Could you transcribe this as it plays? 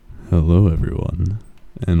Hello, everyone,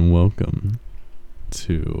 and welcome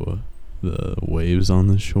to the Waves on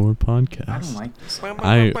the Shore podcast. I don't like this.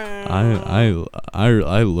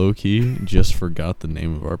 I low-key just forgot the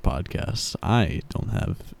name of our podcast. I don't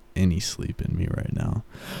have any sleep in me right now.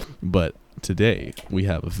 But today, we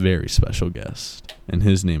have a very special guest, and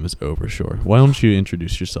his name is Overshore. Why don't you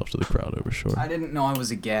introduce yourself to the crowd, Overshore? I didn't know I was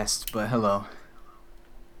a guest, but hello.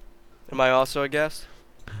 Am I also a guest?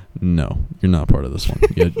 No, you're not part of this one.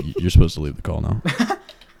 You're supposed to leave the call now.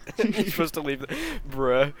 You're supposed to leave.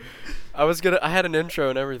 Bruh. I had an intro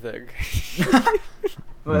and everything.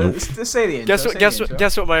 Well, Nope. just say the intro.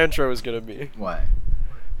 Guess what my intro was gonna be? What?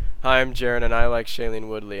 Hi, I'm Jaron, and I like Shailene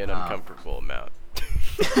Woodley and uncomfortable amount.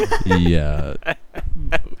 Yeah.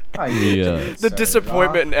 Oh, The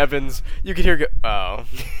disappointment in Evans, you could hear go. Oh.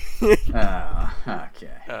 Okay.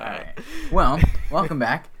 All right. Well, welcome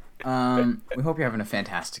back. We hope you're having a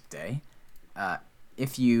fantastic day.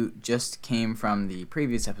 If you just came from the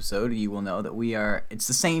previous episode, you will know that it's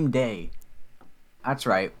the same day. That's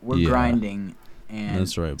right. We're grinding. And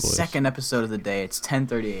That's right, boys. Second episode of the day. It's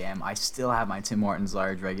 10:30 a.m. I still have my Tim Hortons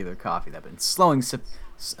large regular coffee that I've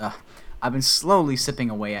been slowly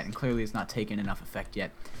sipping away at, and clearly it's not taking enough effect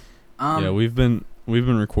yet. Yeah, we've been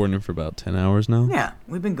recording for about 10 hours now. Yeah,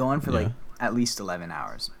 we've been going for at least 11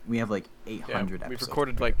 hours. We have 800 episodes. We've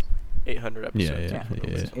recorded 800 episodes. Yeah.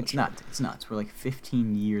 It's nuts. It's nuts. We're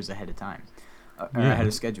 15 years ahead of time. Ahead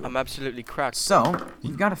of schedule. I'm absolutely cracked. So,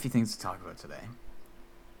 we've got a few things to talk about today.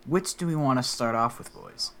 Which do we want to start off with,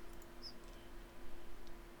 boys?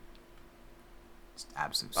 Just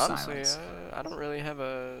absolute Honestly, silence. I don't really have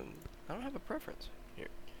a preference here.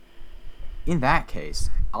 In that case,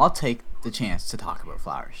 I'll take the chance to talk about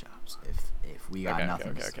flower shops if we got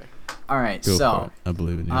nothing. Okay. All right, Go so for it. I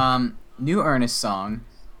believe in you. new Ernest song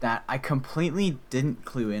that I completely didn't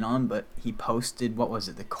clue in on, but he posted, what was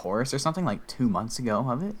it, the chorus or something 2 months ago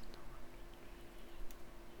of it?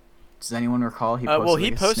 Does anyone recall? He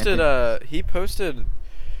posted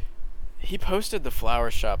the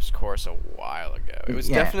Flower Shops course a while ago. It was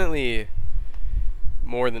definitely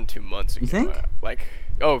more than 2 months ago. You think?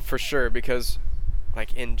 For sure, because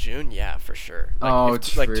in June, yeah, for sure. True.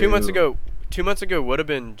 2 months ago. 2 months ago would have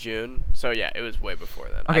been June, so yeah, it was way before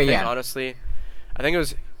then. Okay, Honestly, I think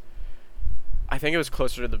it was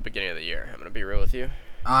closer to the beginning of the year. I'm gonna be real with you.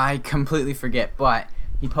 I completely forget, but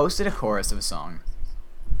he posted a chorus of a song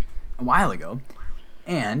a while ago,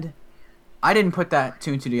 and I didn't put that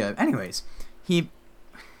two and two together. Anyways,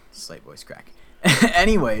 slight voice crack.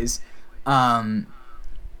 Anyways,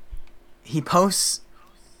 he goes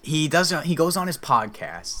on his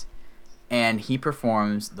podcast, and he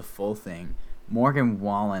performs the full thing. Morgan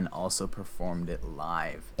Wallen also performed it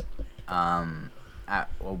live at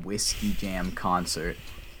a Whiskey Jam concert.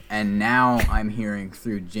 And now I'm hearing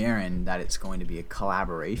through Jaron that it's going to be a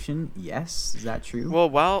collaboration. Yes? Is that true? Well,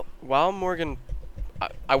 while Morgan...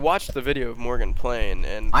 I watched the video of Morgan playing,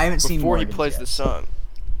 and I haven't seen before he Morgan's plays yet. the song...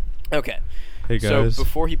 Okay. Hey, guys. So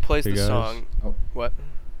before he plays Hey, the guys. song... Oh. What?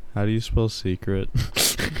 How do you spell secret?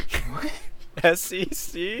 What?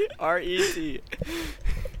 S-E-C-R-E-T.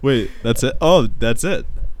 Wait, that's it? Oh, that's it.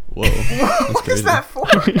 Whoa. That's What is crazy. that for?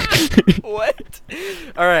 What?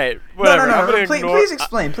 All right. Whatever. I'm No. gonna ignore. Please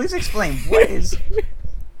explain. Please explain. What is...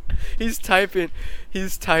 He's typing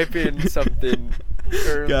something. Guys,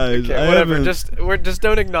 okay, I whatever. haven't- Just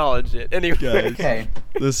don't acknowledge it. Anyway. Guys. Okay.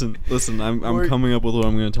 Listen. I'm coming up with what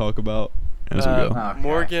I'm going to talk about as we go.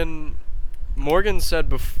 Okay. Morgan said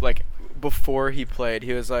before he played,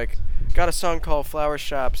 he was like, got a song called Flower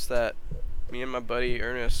Shops that me and my buddy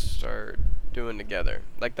Ernest are doing together.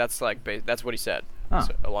 That's that's what he said. Huh.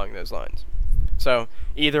 So, along those lines. So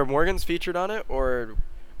either Morgan's featured on it, or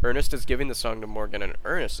Ernest is giving the song to Morgan and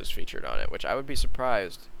Ernest is featured on it, which I would be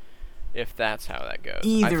surprised if that's how that goes.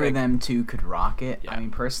 Either of them two could rock it. Yeah. I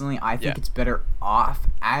mean, personally, I think Yeah. it's better off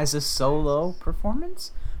as a solo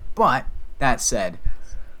performance. But that said,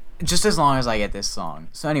 just as long as I get this song.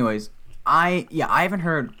 So, anyways, I haven't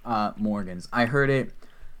heard Morgan's. I heard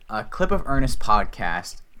a clip of Ernest's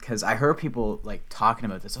podcast because I heard people talking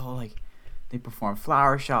about this. Oh, they perform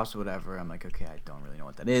flower shops or whatever. I'm like, okay, I don't really know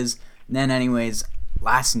what that is. And then, anyways, it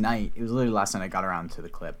was literally last night I got around to the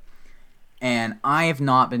clip. And I have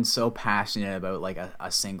not been so passionate about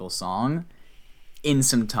a single song in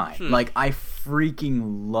some time. I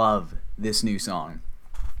freaking love this new song.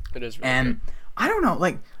 It is really And good. I don't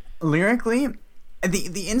know, lyrically,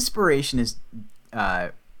 the inspiration is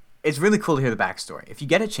it's really cool to hear the backstory. If you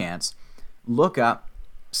get a chance, look up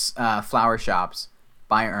Flower Shops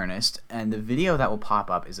by Ernest, and the video that will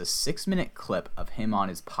pop up is a 6-minute clip of him on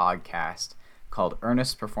his podcast called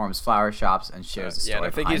Ernest Performs Flower Shops and shares the story and I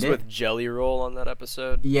think behind he's it. with Jelly Roll on that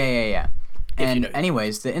episode. Yeah. you And know who.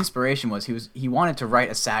 anyways, the inspiration was he wanted to write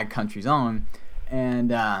a sad country song,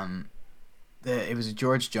 and it was a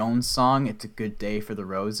George Jones song. It's a good day for the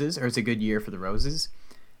roses, or it's a good year for the roses,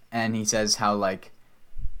 and he says how like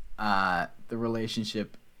the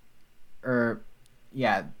relationship,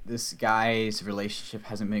 this guy's relationship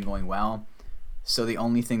hasn't been going well. So the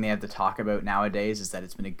only thing they have to talk about nowadays is that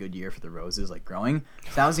it's been a good year for the roses, like growing.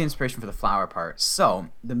 So that was the inspiration for the flower part. So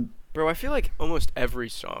Bro, I feel like almost every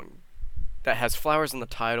song that has flowers in the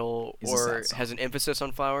title Is a or sad song. has an emphasis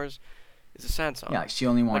on flowers is a sad song. yeah, like she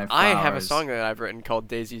only wanted Like, I flowers. have a song that I've written called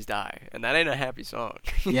Daisies Die, and that ain't a happy song.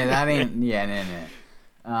 Yeah, that ain't. Yeah,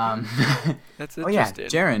 no. That's Oh yeah, interesting.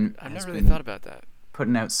 Jaron I've has never really been thought about that.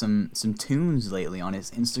 putting out some tunes lately on his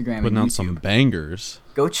Instagram Putting and out YouTube. some bangers.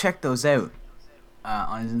 Go check those out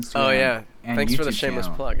on his Instagram. Oh yeah, and thanks for the YouTube shameless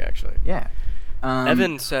channel. plug, actually. Yeah.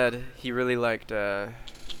 Evan said he really liked the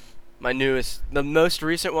most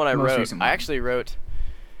recent one I Most wrote. recent I one. actually wrote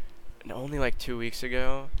only like 2 weeks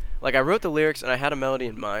ago. Like, I wrote the lyrics and I had a melody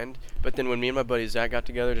in mind, but then when me and my buddy Zach got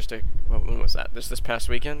together when was that? This past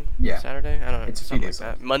weekend? Yeah. Saturday? I don't know. It's a few something like days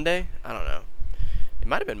that. old. Monday? I don't know. It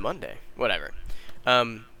might have been Monday. Whatever.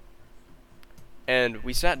 And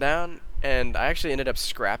we sat down and I actually ended up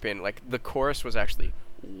scrapping. Like, the chorus was actually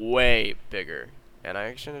way bigger, and I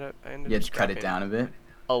actually ended You up had to cut it scrapping down a bit.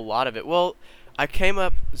 a lot of it. Well, Zach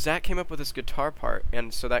came up with this guitar part,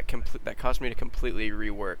 and so that caused me to completely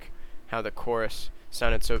rework how the chorus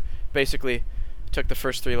sounded. So basically, took the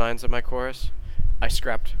first 3 lines of my chorus, I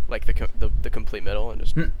scrapped like the complete middle and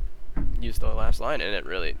just used the last line, and it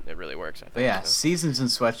really works. I think. But yeah, so. Seasons and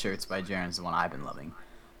Sweatshirts by Jaren's the one I've been loving.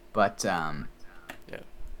 But Yeah.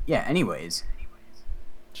 yeah. Anyways,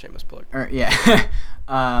 Shameless plug. yeah.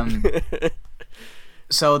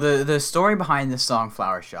 So the story behind this song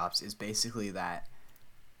Flower Shops is basically that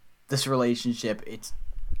this relationship, it's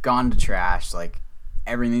gone to trash, like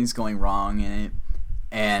everything's going wrong in it.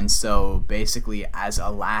 And so basically as a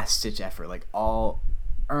last ditch effort, like all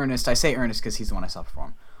Ernest, I say Ernest because he's the one I saw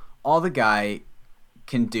perform, all the guy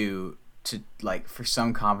can do to like for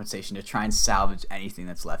some compensation to try and salvage anything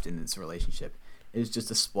that's left in this relationship is just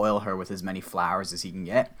to spoil her with as many flowers as he can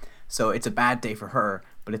get. So it's a bad day for her,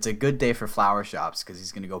 but it's a good day for Flower Shops because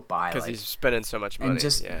he's gonna go buy Because like he's spending so much money. and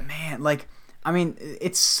just yeah. man, like I mean,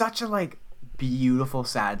 it's such a like beautiful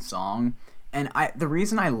sad song. And the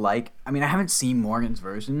reason I haven't seen Morgan's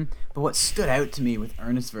version, but what stood out to me with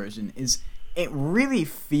Ernest's version is it really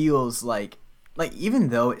feels like even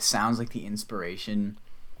though it sounds like the inspiration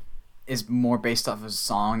is more based off of a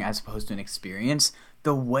song as opposed to an experience,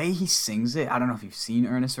 the way he sings it, I don't know if you've seen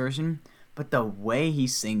Ernest's version, but the way he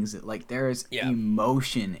sings it, like there is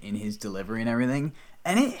emotion in his delivery and everything,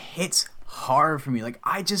 and it hits hard for me. Like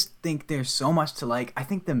I just think there's so much to like. I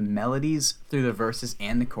think the melodies through the verses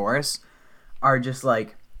and the chorus are just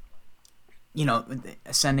like, you know,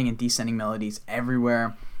 ascending and descending melodies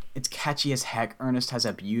everywhere. It's catchy as heck. Ernest has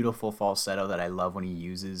a beautiful falsetto that I love when he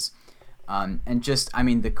uses. And just, I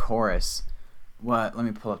mean, the chorus. Let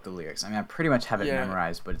me pull up the lyrics. I mean, I pretty much have it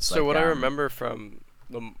memorized, but it's so like. So what I remember from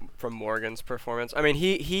Morgan's performance, I mean,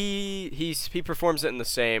 he performs it in the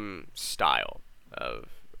same style of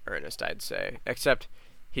Ernest, I'd say, except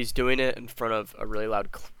he's doing it in front of a really loud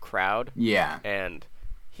crowd. Yeah. And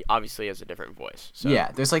he obviously has a different voice. So. Yeah,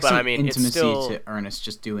 there's like but, some I mean, intimacy still, to Ernest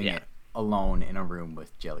just doing Yeah. it alone in a room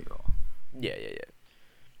with Jelly Roll. Yeah.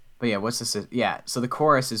 But yeah, what's this? Yeah, so the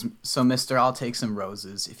chorus is, so mister, I'll take some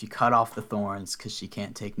roses. If you cut off the thorns, 'cause she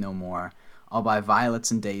can't take no more. I'll buy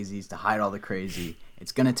violets and daisies to hide all the crazy.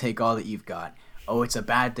 It's gonna take all that you've got. Oh, it's a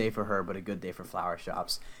bad day for her, but a good day for Flower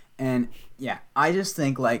Shops. And yeah, I just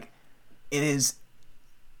think like it is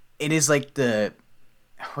like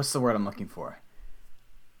what's the word I'm looking for?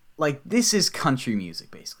 Like this is country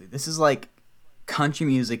music basically. This is like country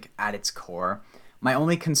music at its core. My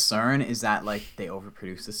only concern is that like they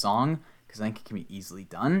overproduce the song because I think it can be easily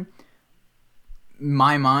done.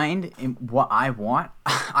 My mind, in what I want,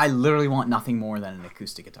 I literally want nothing more than an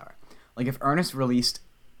acoustic guitar. Like if Ernest released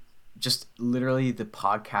just literally the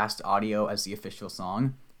podcast audio as the official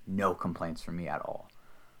song, no complaints from me at all.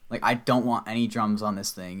 Like I don't want any drums on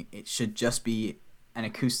this thing. It should just be an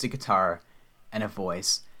acoustic guitar and a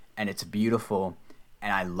voice, and it's beautiful,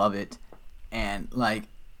 and I love it. And like,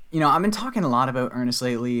 you know, I've been talking a lot about Ernest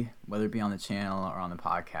lately, whether it be on the channel or on the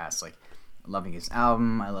podcast. Like, loving his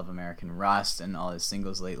album. I love American Rust and all his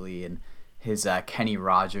singles lately, and his Kenny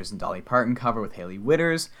Rogers and Dolly Parton cover with Hayley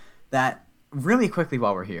Whitters. That really quickly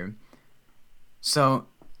while we're here. So,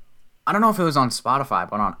 I don't know if it was on Spotify,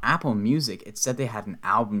 but on Apple Music, it said they had an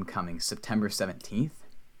album coming September 17th,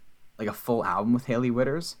 like a full album with Hailey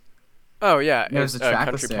Whitters. Oh yeah, There's it's a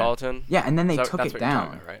track list there. Countrypolitan. Yeah, and then they So took that's it what you're talking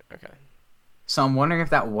down. about, right? Okay. So I'm wondering if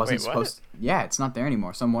that wasn't Wait, what? supposed. Yeah, it's not there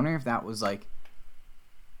anymore. So I'm wondering if that was like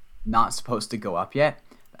not supposed to go up yet.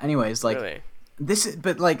 Anyways, like Really? this is,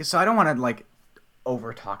 but like, so I don't want to like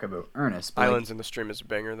over talk about Ernest. But, like, Islands in the Stream is a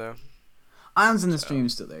banger though. Islands in the Stream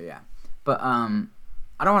is still there, yeah. But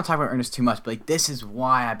I don't want to talk about Ernest too much. But like, this is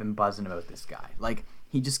why I've been buzzing about this guy. Like,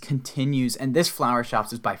 he just continues, and this Flower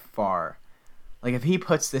Shops is by far, like, if he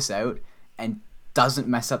puts this out and doesn't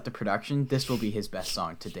mess up the production, this will be his best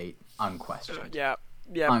song to date, unquestioned. Yeah.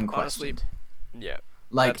 Yeah. Honestly, Unquestioned. yeah.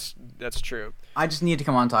 Like, That's true. I just need to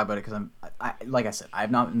come on and talk about it because I like I said,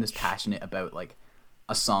 I've not been this passionate about like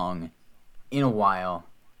a song in a while.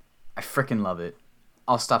 I freaking love it.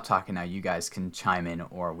 I'll stop talking now. You guys can chime in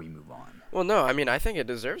or we move on. Well, no, I mean, I think it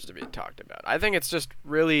deserves to be talked about. I think it's just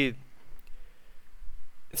really.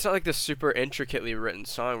 It's not like this super intricately written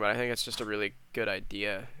song, but I think it's just a really good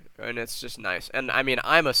idea, and it's just nice. And I mean,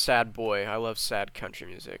 I'm a sad boy. I love sad country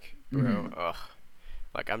music, bro. Mhm. Ugh,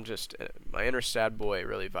 like I'm just my inner sad boy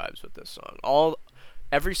really vibes with this song.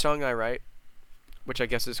 Every song I write, which I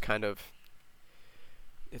guess is kind of.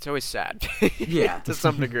 It's always sad, Yeah. to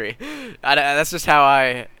some degree. That's just how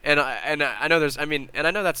I know there's. I mean, and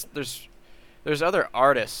I know there's other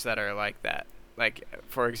artists that are like that. Like,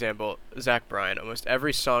 for example, Zach Bryan. Almost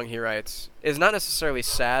every song he writes is not necessarily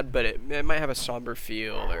sad, but it might have a somber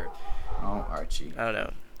feel, or Oh, Archie. I don't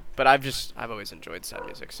know. But I've always enjoyed sad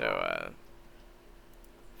music, so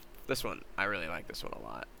this one I really like this one a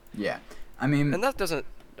lot. Yeah. I mean, And that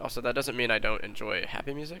doesn't mean I don't enjoy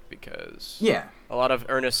happy music, because yeah. a lot of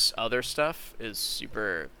Ernest's other stuff is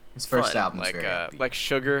super His first fun, album's like very upbeat. like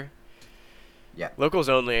Sugar. Yeah. Locals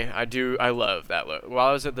Only, I love that. While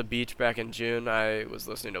I was at the beach back in June, I was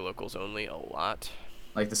listening to Locals Only a lot.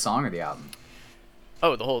 Like the song or the album?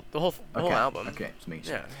 Oh, the whole Okay. album. Okay, just making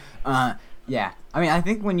sure. Yeah. Yeah. I mean, I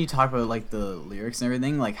think when you talk about like the lyrics and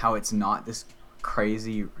everything, like how it's not this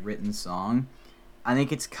crazy written song, I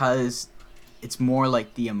think it's because it's more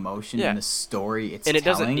like the emotion Yeah. and the story it's And it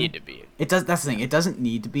doesn't telling. need to be, It does. That's the thing. It doesn't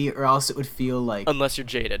need to be, or else it would feel like unless you're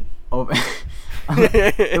jaded. over.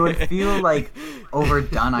 It would feel like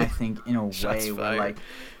overdone. I think in a Shots way where fired. like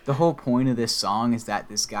the whole point of this song is that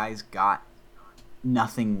this guy's got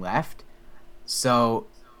nothing left. So,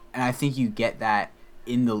 and I think you get that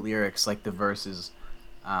in the lyrics, like the verses,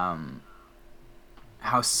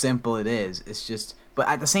 how simple it is. It's just, but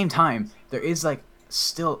at the same time, there is like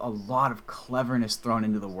still a lot of cleverness thrown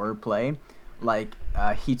into the wordplay. Like,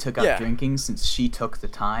 he took up Yeah. drinking since she took the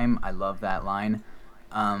time. I love that line.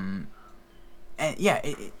 And yeah,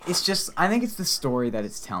 it's just, I think it's the story that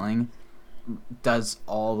it's telling does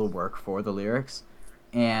all the work for the lyrics.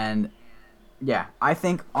 And yeah, I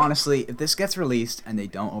think honestly, if this gets released and they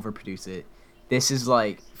don't overproduce it, this is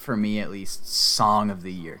like, for me at least, song of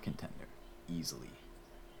the year contender, easily.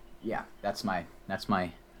 Yeah, that's my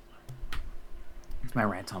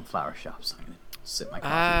rant on Flower Shops. I'm gonna sip my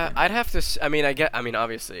coffee. again. I'd have to. I mean,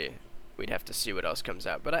 obviously, we'd have to see what else comes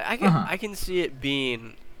out. But I can see it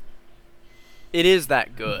being. It is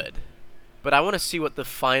that good, but I want to see what the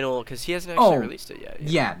final, because he hasn't actually released it yet.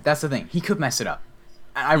 Yeah, that's the thing. He could mess it up.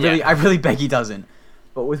 I Yeah. really beg he doesn't.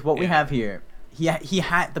 But with what we Yeah. have here, he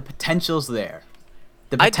had the potential's there.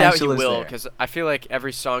 The I doubt he potential is will, there. because I feel like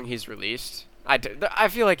every song he's released, I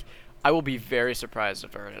feel like I will be very surprised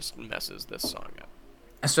if Ernest messes this song up.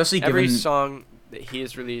 Especially Every given song that he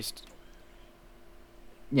has released,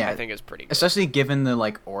 yeah, I think is pretty good. especially given the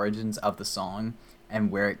like origins of the song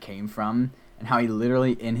and where it came from, and how he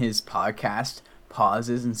literally in his podcast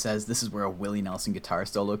pauses and says, "This is where a Willie Nelson guitar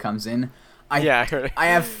solo comes in." Yeah, I heard it. I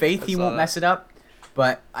have faith I he saw won't that. mess it up,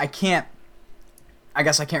 but I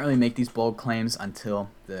guess I can't really make these bold claims until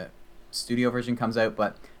the studio version comes out,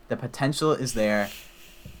 but the potential is there.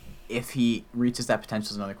 If he reaches that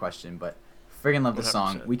potential is another question, but friggin' love the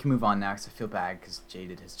song. 100%. We can move on now because I feel bad because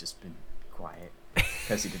Jaded has just been quiet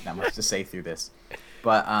because he didn't have much to say through this.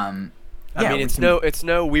 But I yeah, mean, we it's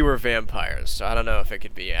can- We Were Vampires, so I don't know if it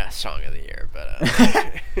could be a song of the year,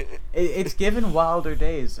 but it's given Wilder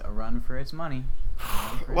Days a run for its money.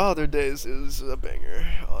 Wilder Days is a banger,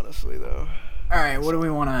 honestly though. All right, what do we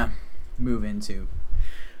want to move into?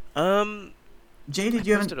 Jaded,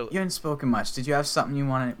 you posted haven't spoken much. Did you have something you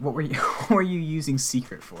wanted? What were you using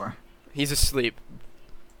Secret for? He's asleep.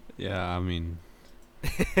 Yeah, I mean,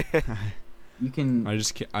 You can. I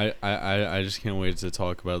just can't. I just can't wait to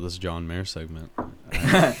talk about this John Mayer segment.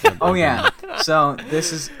 Oh yeah. So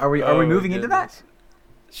this is. Are we Oh, moving into that?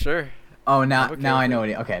 Sure. Oh, now I'm okay now I with know it. what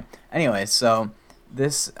he. Okay. Anyway, so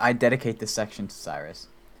I dedicate this section to Cyrus.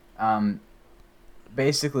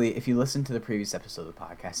 Basically, if you listen to the previous episode of the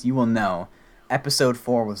podcast, you will know episode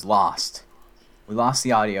 4 was lost. We lost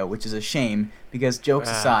the audio, which is a shame because jokes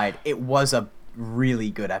aside, it was a really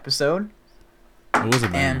good episode. It was a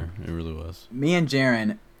And- banger. It really was. Me and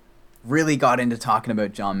Jaren really got into talking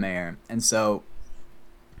about John Mayer, and so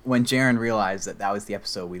when Jaren realized that that was the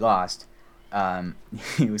episode we lost,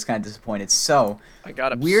 he was kind of disappointed. So I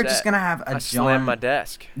got upset. we're just gonna have a I slammed John. my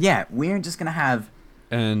desk. Yeah, we're just gonna have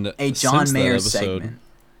And a John since that Mayer episode, segment.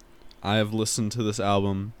 I have listened to this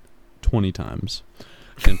album 20 times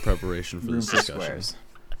in preparation for Room this for discussion. Squares.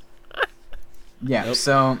 Yeah, Yep.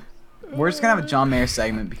 so we're just gonna have a John Mayer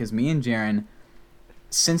segment because me and Jaren,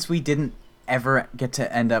 since we didn't ever get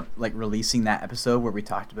to end up like releasing that episode where we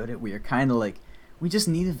talked about it, we are kind of like we just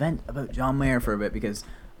need to vent about John Mayer for a bit because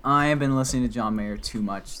I have been listening to John Mayer too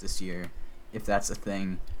much this year, if that's a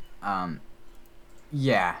thing.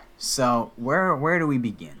 Yeah. So where do we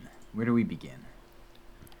begin? Where do we begin?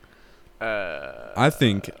 I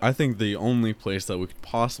think the only place that we could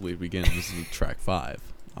possibly begin is with track 5,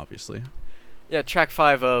 obviously. Yeah, track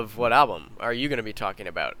 5 of what album are you going to be talking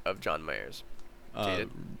about of John Mayer's?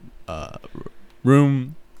 Uh,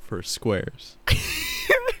 Room for Squares,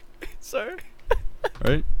 Sorry.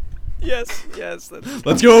 right? Yes. That's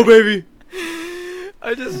Let's go, baby.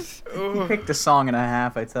 I just. He Oh. picked a song and a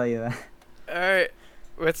half. I tell you that. All right.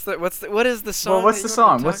 What is the song? Well, what's that the you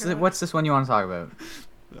wanna song? talk about? What's this one you want to talk about?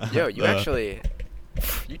 Yo, you actually.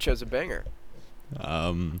 You chose a banger.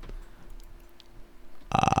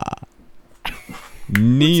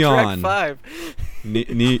 Neon. Track 5.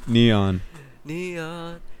 Neon.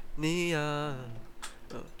 Neon.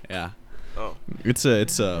 Yeah. Oh. It's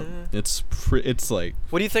like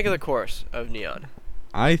What do you think of the chorus of Neon?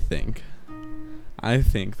 I think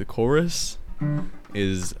the chorus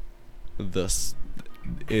is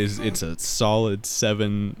it's a solid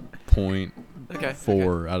 7.4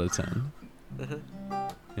 Okay. out of 10. Uh-huh.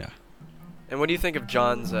 Yeah. And what do you think of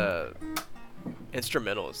John's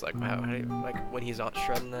instrumentals? Like how do you, like when he's not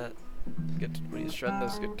shredding that, when he's shredding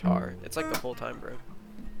this guitar, it's like the whole time, bro.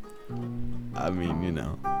 I mean, you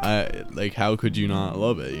know, I like how could you not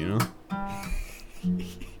love it, you know?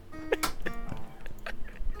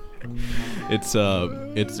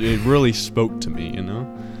 It really spoke to me, you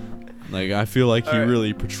know? Like I feel like he Alright.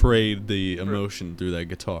 really portrayed the emotion through that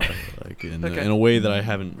guitar, like in Okay. a way that I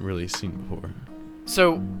haven't really seen before.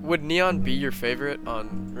 So would Neon be your favorite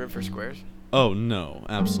on Room for Squares? Oh no,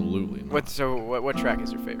 absolutely not. What track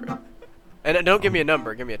is your favorite? And don't give me a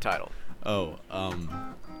number, give me a title. Oh,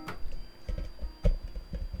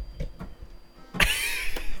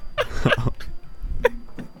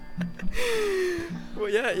 Well,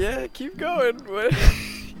 yeah, keep going. What?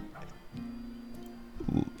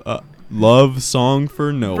 Love Song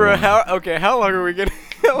for No Bro, One. how long are we gonna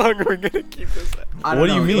keep this at? I don't What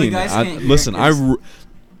do know. you You mean? guys can't hear Listen, I 'cause-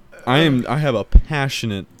 have a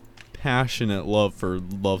passionate love for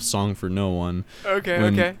Love Song for No One. Okay,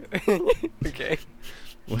 When- okay. Okay.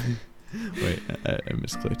 Wait, I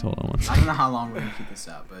misclicked. Hold on one I second. don't know how long we're gonna keep this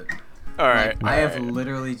up, but Alright. like, I have alright.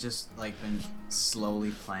 literally just like been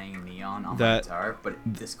slowly playing Neon on my That- guitar,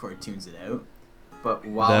 but Discord tunes it out. But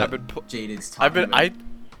while That- I've been Jaded's I've talking been about,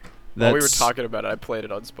 while we were That's- talking about it, I played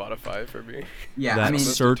it on Spotify for me. yeah, that I mean,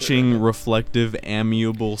 searching, reflective,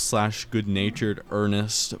 amiable / good-natured,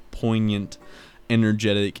 earnest, poignant,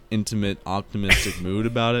 energetic, intimate, optimistic mood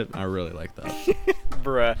about it. I really like that.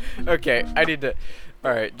 Bruh. Okay, I need to.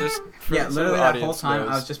 Alright, just for yeah, some of literally the that whole audience time I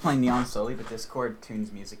knows- was just playing Neon slowly, but Discord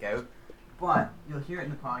tunes music out. But you'll hear it in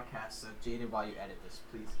the podcast. So Jaded, while you edit this,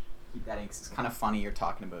 please keep that in, 'cause it's kind of funny. You're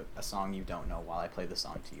talking about a song you don't know while I play the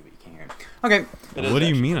song to you, but you can't hear it. Okay. It is What do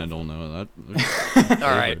you actually- mean I don't know that?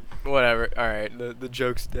 Alright, whatever. Alright, the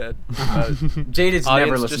joke's dead. Jaded's never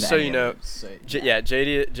Audience, listened just to so any you of know, them, so, Yeah,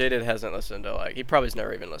 Jaded hasn't listened to he probably's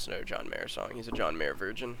never even listened to a John Mayer song. He's a John Mayer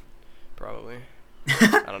virgin, probably.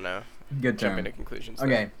 I don't know. Good Jumping term. to conclusions. there.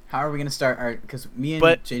 Okay, how are we gonna start? Because me and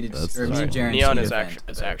But- Jaded, That's or me and fine. Jaren, Neon just is need to actually vent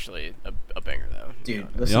is about it. actually a banger though. Dude, Neon.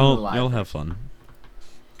 listen to the live y'all version. have fun.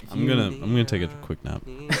 If I'm you- gonna take a quick nap.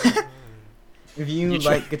 If you You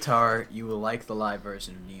like guitar, you will like the live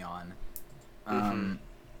version of Neon. Mhm.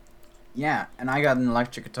 Yeah, and I got an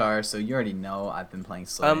electric guitar, so you already know I've been playing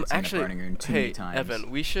Slow Dancing in Actually, the Burning Room too hey many times.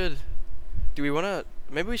 Evan, we should. Do we wanna?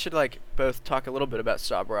 Maybe we should both talk a little bit about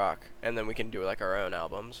Sob Rock, and then we can do our own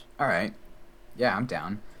albums. All right. Yeah, I'm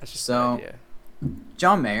down. That's just So- an idea.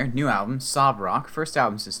 John Mayer, new album, Sob Rock, first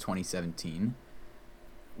album since 2017.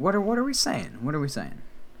 What are we saying? What are we saying?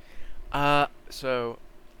 So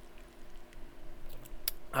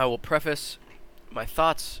I will preface my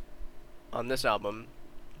thoughts on this album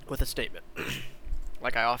with a statement,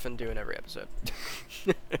 like I often do in every episode.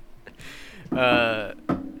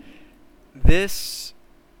 This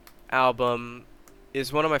album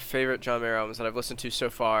is one of my favorite John Mayer albums that I've listened to so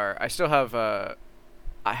far. I still have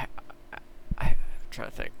I'm trying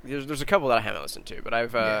to think. There's a couple that I haven't listened to, but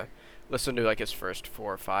I've listened to like his first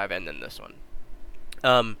 4 or 5, and then this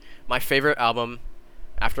one. My favorite album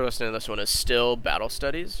after listening to this one is still Battle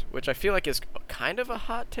Studies, which I feel like is kind of a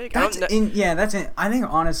hot take. I think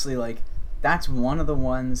honestly, like, that's one of the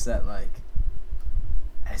ones that, like,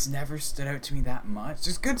 has never stood out to me that much.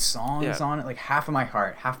 There's good songs on it, like Half of My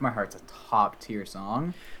Heart's a top tier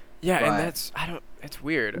song. Yeah, and it's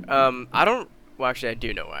weird. Well, actually, I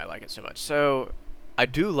do know why I like it so much. So, I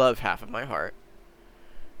do love Half of My Heart,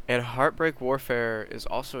 and Heartbreak Warfare is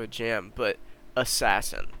also a jam, but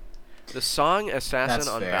Assassin. The song Assassin That's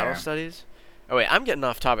on fair. Battle Studies. Oh wait, I'm getting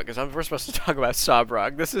off topic because we're supposed to talk about Sob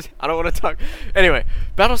Rock. I don't want to talk. Anyway,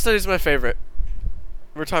 Battle Studies is my favorite.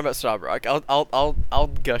 We're talking about Sob Rock. I'll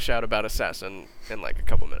gush out about Assassin in like a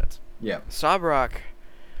couple minutes. Yeah. Sob Rock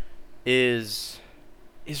is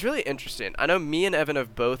really interesting. I know me and Evan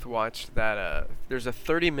have both watched that. There's a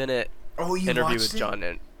 30-minute interview with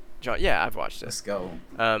John. Yeah, I've watched it. Let's go.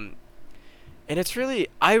 And it's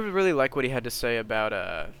I really like what he had to say about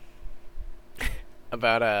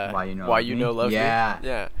Why You Know Love Me. Yeah.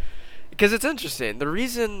 Yeah. Because it's interesting. The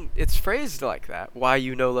reason it's phrased like that, Why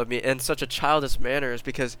You Know Love Me, in such a childish manner is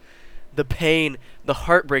because the pain, the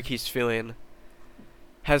heartbreak he's feeling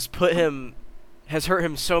has hurt him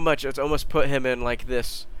so much, it's almost put him in like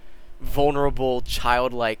this vulnerable,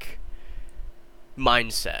 childlike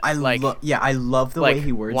mindset. I love the way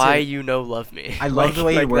he words Why it. You Know Love Me. I love the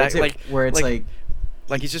way he words it, where it's like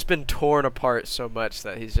he's just been torn apart so much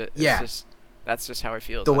that he's just that's just how he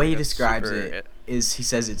feels. The way he describes it is, he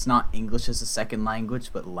says it's not English as a second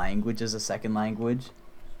language, but language as a second language.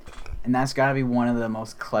 And that's got to be one of the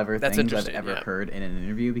most clever things I've ever heard in an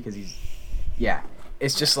interview, because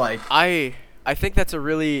it's just like... I think that's a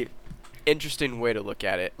really interesting way to look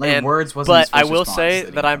at it. Like, and, words wasn't his But I first will response say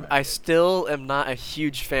to that the I still am not a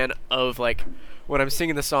huge fan of, like, when I'm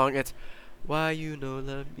singing the song, it's... Why You Know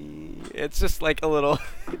Love Me. It's just like a little...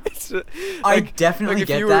 I definitely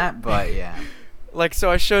get that, but yeah. Like, so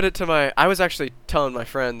I showed it to I was actually telling my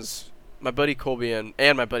friends, my buddy Colby and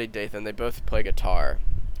my buddy Dathan, they both play guitar.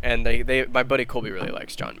 And my buddy Colby really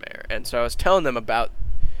likes John Mayer. And so I was telling them about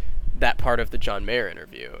that part of the John Mayer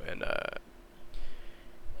interview.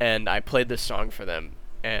 And I played this song for them.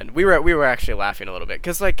 And we were actually laughing a little bit.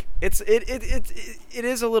 Because, like, it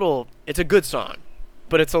is a little... It's a good song.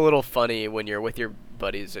 But it's a little funny when you're with your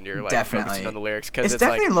buddies and you're, like, focusing on the lyrics. Cause it's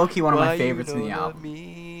definitely like, low-key one of my Why favorites You in the Know album.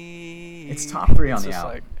 Me. It's top 3 on the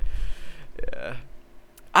album. Like, yeah.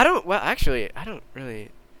 I don't really...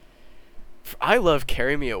 I love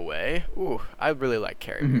Carry Me Away. Ooh, I really like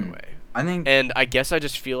Carry Me Away. And I guess I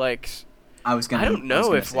just feel like... I don't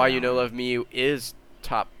know if Why You Know Love Me is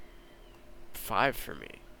top 5 for me.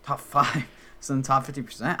 Top 5? So in top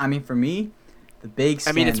 50%? I mean, for me, the big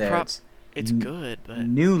standouts... it's good, but...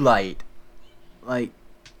 New Light. Like,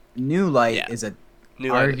 New Light is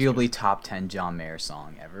arguably top 10 John Mayer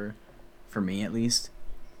song ever. For me, at least.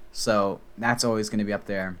 So, that's always going to be up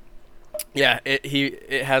there. Yeah,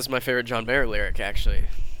 it has my favorite John Mayer lyric, actually.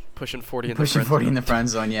 Pushing 40 in the friend zone. Pushing 40 in the friend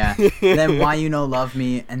zone, yeah. And then Why You Know Love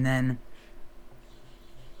Me, and then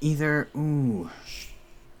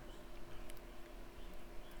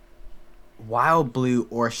Wild Blue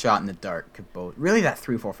or Shot in the Dark could both... Really, that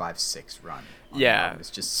 3, 4, 5, 6 run. It's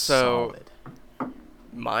just solid.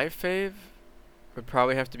 My fave would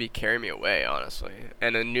probably have to be Carry Me Away, honestly.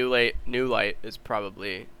 And a New Light is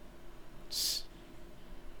probably...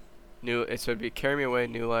 It would be Carry Me Away,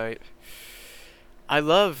 New Light.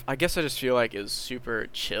 I guess I just feel like it's super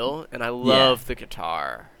chill, and I love the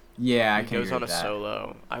guitar. Yeah, I can agree with that. It goes on a that.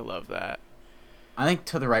 solo. I love that. I think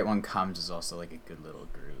Till the Right One Comes is also like a good little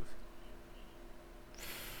groove.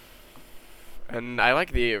 And I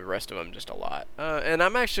like the rest of them just a lot. And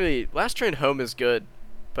I'm actually... Last Train Home is good,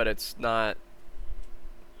 but it's not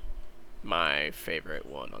my favorite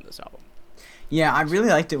one on this album. Yeah, I really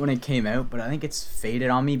liked it when it came out, but I think it's faded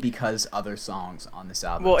on me because other songs on this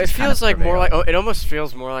album. Well, it feels like more like... it almost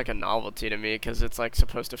feels more like a novelty to me, because it's like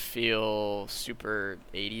supposed to feel super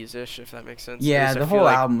 80s-ish, if that makes sense. Yeah, the whole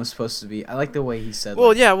album was supposed to be... I like the way he said...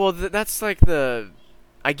 Well, yeah, well, that's like the...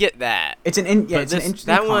 I get that. It's an interesting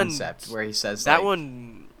concept where he says that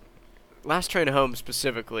one... Last Train Home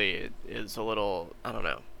specifically is a little... I don't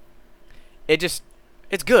know. It just...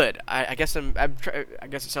 It's good. I guess I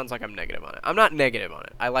guess it sounds like I'm negative on it. I'm not negative on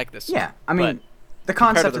it. I like this song. Yeah, I mean, The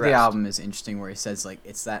compared to concept the of the rest. album is interesting, where he says like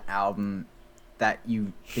it's that album that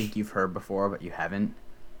you think you've heard before but you haven't.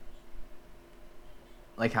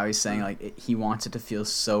 Like how he's saying like he wants it to feel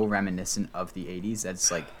so reminiscent of the '80s that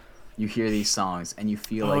it's like you hear these songs and you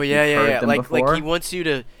feel Oh like yeah, you've yeah, heard yeah. them Like before. he wants you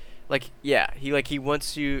to, he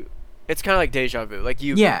wants you. It's kind of like deja vu. Like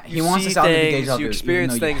you. Yeah, you he wants see this album to be things, deja vu, you even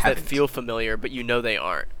experience though you things that haven't. feel familiar, but you know they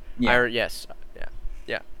aren't. Yeah. Yes.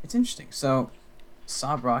 Yeah. It's interesting. So,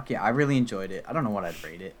 Sob Rock, yeah, I really enjoyed it. I don't know what I'd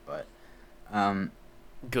rate it, but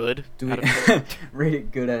Good. do we out of 10. rate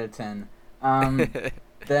it good out of 10?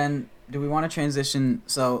 Then do we want to transition?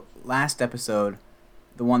 So last episode,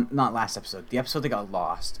 the episode that got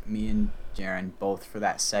lost, me and Jaren both for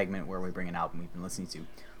that segment where we bring an album we've been listening to.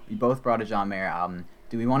 We both brought a John Mayer album.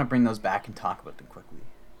 Do we want to bring those back and talk about them quickly?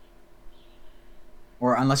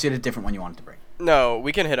 Or unless you had a different one you wanted to bring. No,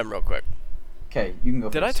 we can hit them real quick. Okay, you can go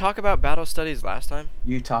Did I first. talk about battle studies last time?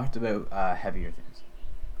 You talked about heavier things.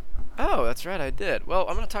 Oh, that's right, I did. Well,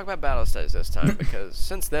 I'm going to talk about battle studies this time because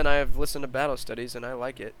since then I have listened to battle studies and I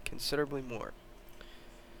like it considerably more.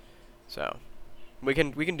 So, we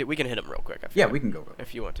can hit them real quick. I feel Yeah, like, we can go.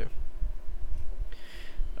 if you want to.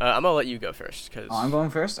 I'm gonna let you go first, cause Oh, I'm going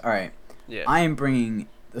first? Alright. yeah. I am bringing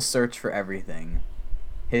The Search for Everything,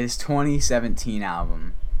 his 2017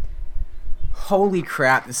 album. Holy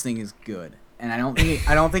crap, this thing is good. And I don't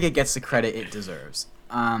think it gets the credit it deserves.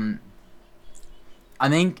 I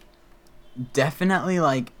think definitely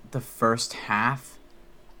like the first half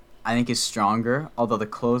I think is stronger, although the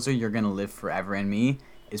closer You're Gonna Live Forever in Me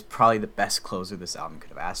is probably the best closer this album could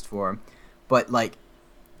have asked for. But like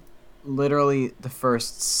literally the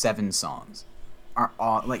first 7 songs are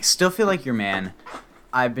all like Still Feel Like Your Man.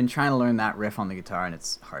 I've been trying to learn that riff on the guitar and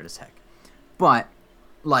it's hard as heck. But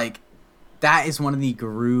like that is one of the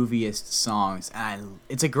grooviest songs, and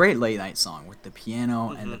it's a great late night song with the piano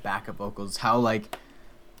and the backup vocals. How like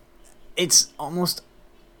it's almost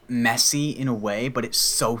messy in a way, but it's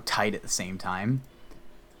so tight at the same time.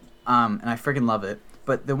 And I freaking love it.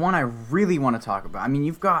 But the one I really want to talk about, I mean,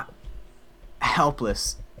 you've got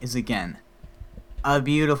Helpless is again a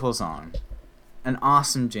beautiful song, an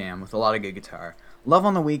awesome jam with a lot of good guitar. Love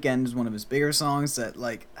on the Weekend is one of his bigger songs that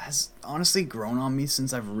like has honestly grown on me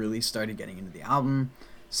since I've really started getting into the album.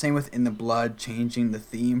 Same with In the Blood. Changing the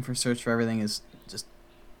theme for Search for Everything is just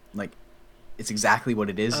like it's exactly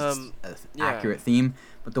what it is. It's an yeah. accurate theme.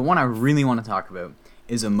 But the one I really want to talk about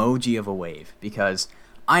is Emoji of a Wave, because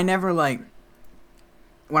I never like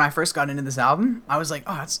when I first got into this album, I was like,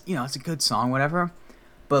 oh, it's it's a good song, whatever.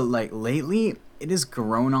 But like lately, it has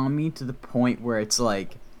grown on me to the point where it's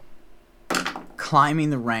like climbing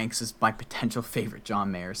the ranks as my potential favorite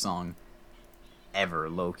John Mayer song ever,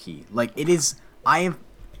 low key. Like it is. I have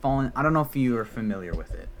fallen. I don't know if you are familiar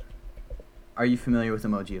with it. Are you familiar with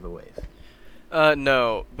Emoji of a Wave?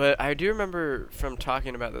 No, but I do remember from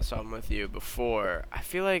talking about this album with you before. I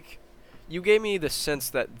feel like you gave me the sense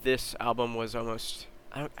that this album was almost.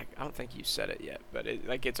 I don't think you said it yet, but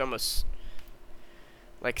it's almost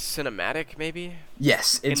like cinematic, maybe.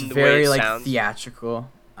 Yes, it's In the way very it like sounds. theatrical.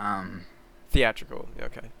 Theatrical.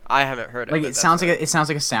 Okay, I haven't heard it. Like but it that's sounds like it. it sounds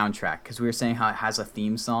like a soundtrack, because we were saying how it has a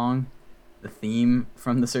theme song, the theme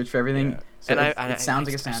from The Search for Everything. Yeah. So And it sounds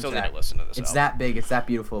like a I still need soundtrack. to listen to this. It's album. that big, it's that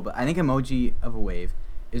beautiful. But I think Emoji of a Wave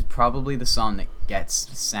is probably the song that gets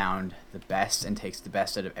the sound the best and takes the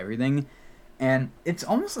best out of everything. And it's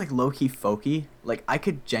almost like low-key folky. Like I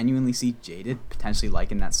could genuinely see Jaded potentially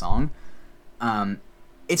liking that song.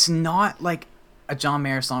 It's not like a John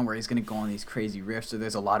Mayer song where he's gonna go on these crazy riffs or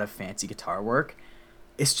there's a lot of fancy guitar work.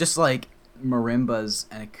 It's just like marimbas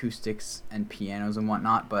and acoustics and pianos and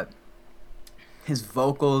whatnot, but his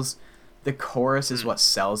vocals, the chorus is what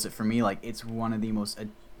sells it for me. Like it's one of the most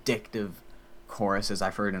addictive choruses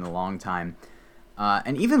I've heard in a long time.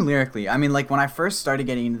 And even lyrically, I mean, like when I first started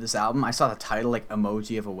getting into this album, I saw the title like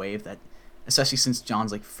Emoji of a Wave, that especially since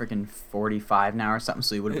John's like freaking 45 now or something,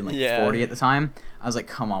 so he would have been like Yeah. 40 at the time. I was like,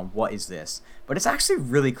 come on, what is this? But it's actually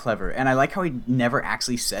really clever, and I like how he never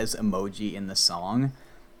actually says emoji in the song,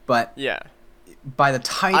 but Yeah. by the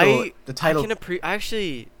title, I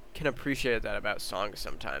actually can appreciate that about songs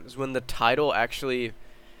sometimes when the title actually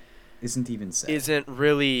isn't even said. isn't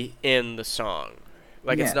really in the song.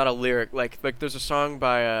 Like Yeah. it's not a lyric. Like there's a song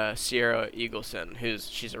by Sierra Eagleson,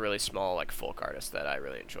 she's a really small like folk artist that I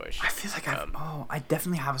really enjoy. I feel like um, I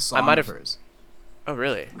definitely have a song might of have- hers. Oh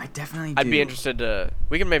really? I definitely do. I'd be interested to.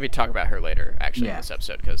 We can maybe talk about her later, actually, Yeah. in this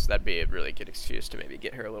episode, because that'd be a really good excuse to maybe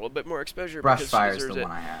get her a little bit more exposure. Brush because she Fire is deserves the it.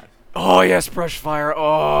 one I have. Oh yes, Brushfire.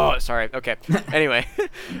 Oh, sorry. Okay. Anyway,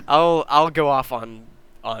 I'll go off on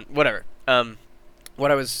whatever.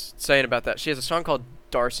 What I was saying about that, she has a song called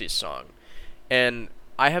Darcy's Song, And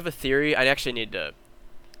I have a theory. I actually need to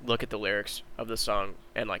look at the lyrics of the song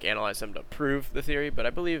and like analyze them to prove the theory. But I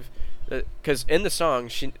believe that because in the song,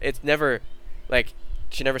 it's never like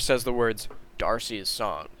she never says the words Darcy's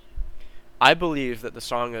song. I believe that the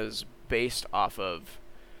song is based off of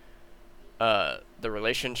the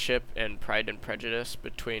relationship in Pride and Prejudice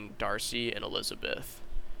between Darcy and Elizabeth,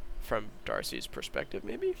 from Darcy's perspective,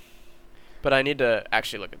 maybe. But I need to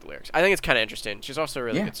actually look at the lyrics. I think it's kind of interesting. She's also a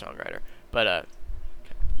really good songwriter. But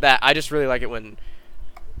that I just really like it when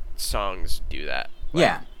songs do that. Like,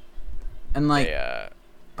 yeah, and like, they,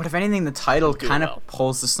 but if anything, the title do kind of well.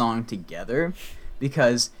 pulls the song together,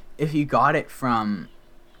 because if you got it from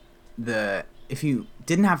if you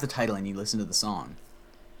didn't have the title and you listened to the song,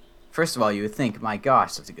 first of all, you would think, my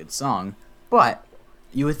gosh, that's a good song, but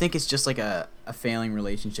you would think it's just like a failing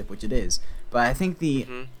relationship, which it is. But I think the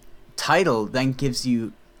title then makes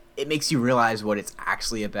you realize what it's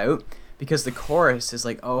actually about, because the chorus is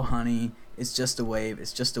like, oh honey, it's just a wave,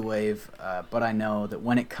 but I know that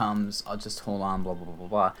when it comes, I'll just hold on, blah, blah, blah, blah,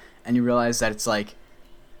 blah. And you realize that it's like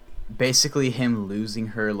basically him losing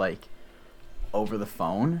her, like, over the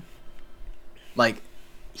phone. Like,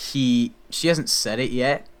 she hasn't said it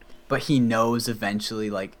yet, but he knows eventually,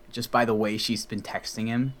 like, just by the way she's been texting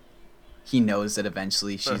him, he knows that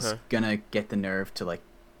eventually she's gonna get the nerve to, like,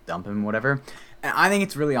 dump him, whatever. And I think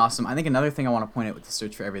it's really awesome. I think another thing I want to point out with the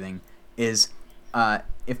Search for Everything is,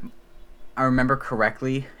 if I remember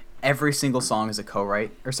correctly, every single song is a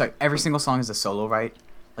co-write, or sorry, every single song is a solo write.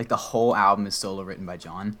 Like, the whole album is solo written by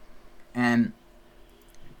John. And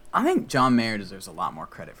I think John Mayer deserves a lot more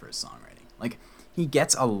credit for his songwriting. Like, he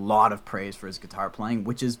gets a lot of praise for his guitar playing,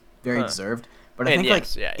 which is very deserved. But I think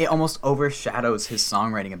it almost overshadows his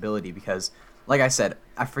songwriting ability because, like I said,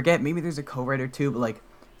 I forget, maybe there's a co-writer too, but like,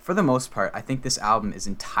 for the most part, I think this album is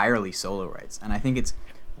entirely solo writes, and I think it's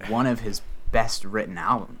one of his best written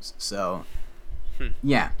albums. So,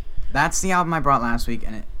 yeah, that's the album I brought last week,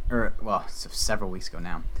 and it's several weeks ago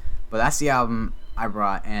now, but that's the album I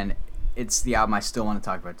brought, and it's the album I still want to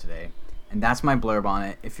talk about today, and that's my blurb on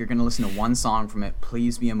it. If you're gonna listen to one song from it,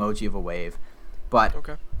 please be Emoji of a Wave, but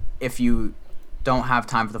if you don't have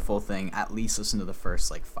time for the full thing, at least listen to the first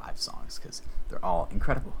like 5 songs because they're all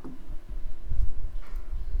incredible.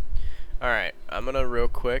 Alright, I'm going to real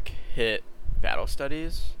quick hit Battle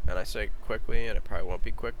Studies, and I say quickly, and it probably won't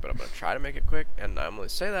be quick, but I'm going to try to make it quick, and I'm going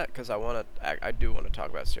to say that because I do want to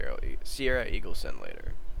talk about Sierra Eagleson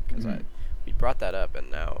later, because we brought that up,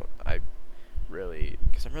 and now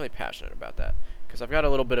because I'm really passionate about that, because I've got a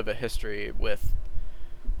little bit of a history with,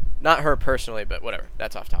 not her personally, but whatever,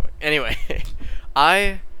 that's off topic. Anyway,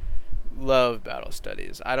 I love Battle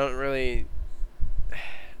Studies. I don't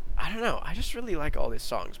know. I just really like all these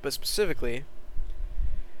songs, but specifically,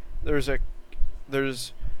 there's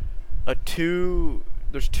two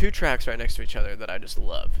tracks right next to each other that I just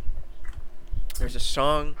love. There's a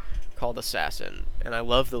song called Assassin, and I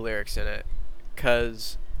love the lyrics in it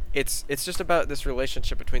because it's just about this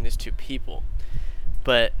relationship between these two people,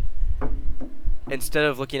 but instead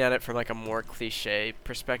of looking at it from like a more cliche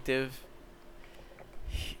perspective,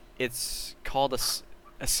 it's called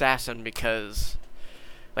Assassin because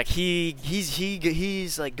like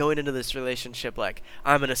he's like going into this relationship like,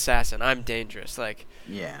 I'm an assassin, I'm dangerous, like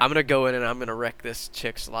I'm gonna go in and I'm gonna wreck this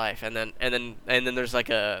chick's life, and then there's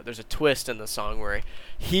a twist in the song where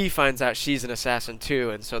he finds out she's an assassin too,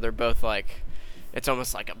 and so they're both like, it's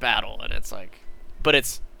almost like a battle, and it's like, but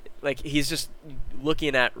it's like he's just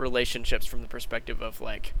looking at relationships from the perspective of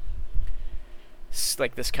like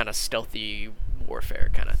this kind of stealthy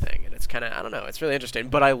warfare kind of thing, and it's kind of, I don't know, it's really interesting.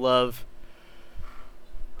 But I love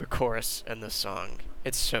the chorus and the song.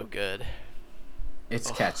 It's so good.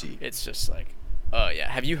 It's catchy. It's just like, oh yeah.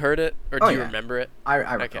 Have you heard it, or do you remember it? I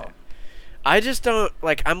recall. Okay. I just don't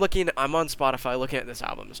like. I'm on Spotify looking at this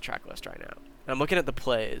album's track list right now. And I'm looking at the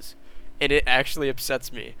plays, and it actually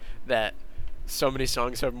upsets me that so many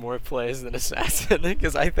songs have more plays than Assassin,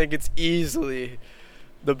 because I think it's easily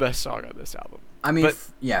the best song on this album. I mean,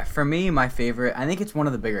 for me, my favorite, I think it's one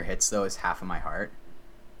of the bigger hits, though, is Half of My Heart.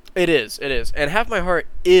 It is. And Half My Heart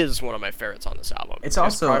is one of my favorites on this album. It's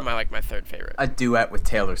also probably my third favorite. A duet with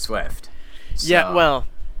Taylor Swift. So, yeah, well,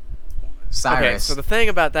 Cyrus. Okay, so the thing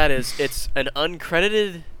about that is it's an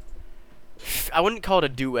uncredited, I wouldn't call it a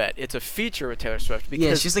duet. It's a feature with Taylor Swift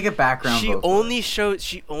because she's like a background she vocalist.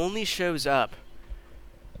 she only shows up.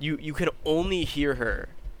 You can only hear her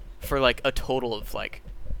for like a total of like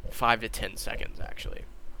 5 to 10 seconds actually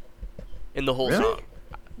in the whole song.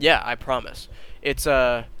 Yeah, I promise. It's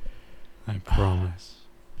I promise.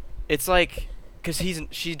 It's like cuz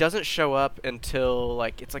she doesn't show up until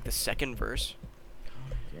like it's like the second verse.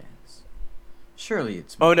 Yes. Surely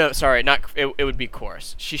it's. Oh no, sorry, not it would be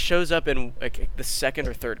chorus. She shows up in like the second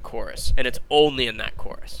or third chorus, and it's only in that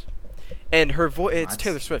chorus. And her voice, it's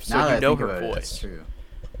Taylor Swift, so you know her voice. That's true.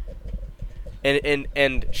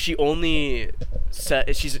 And she only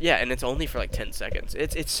and it's only for like 10 seconds.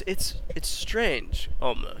 It's strange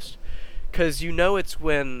almost, cuz you know it's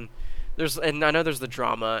when and I know there's the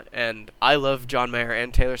drama, and I love John Mayer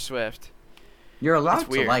and Taylor Swift. You're allowed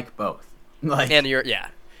to like both. Like, and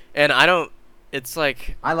and I don't. It's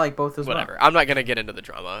like I like both as whatever. well. I'm not gonna get into the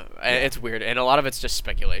drama. Yeah. It's weird, and a lot of it's just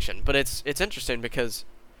speculation. But it's interesting because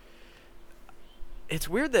it's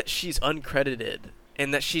weird that she's uncredited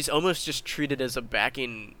and that she's almost just treated as a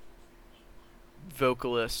backing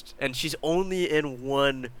vocalist, and she's only in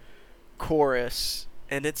one chorus,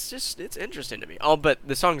 and it's interesting to me. Oh, but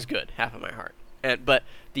the song's good, Half of My Heart. But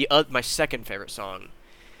my second favorite song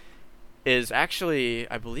is actually,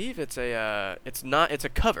 I believe it's a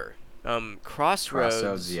cover.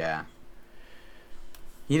 Crossroads. Yeah.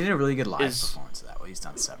 He did a really good live performance of that. Well, he's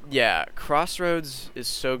done several. Yeah, Crossroads is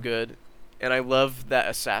so good, and I love that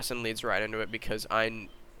Assassin leads right into it because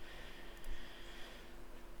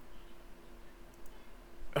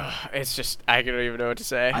it's just I don't even know what to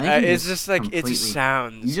say. It's just like it just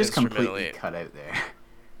sounds. You just completely cut out there.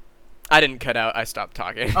 I didn't cut out. I stopped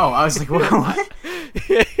talking. Oh, I was like, what?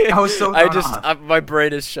 I was so. My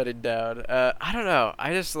brain is shutting down. I don't know.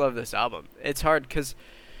 I just love this album. It's hard because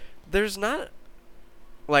there's not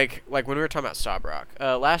like when we were talking about Sob Rock.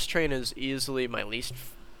 Last Train is easily my least.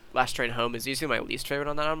 Last Train Home is easily my least favorite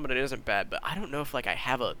on that album, but it isn't bad. But I don't know if like I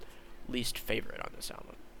have a least favorite on this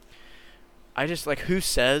album. I just like Who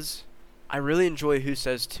Says. I really enjoy Who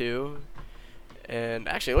Says too. And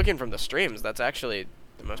actually, looking from the streams, that's actually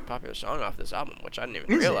the most popular song off this album, which I didn't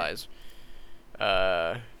even realize.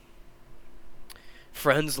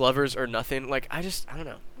 Friends, Lovers, or Nothing. Like, I don't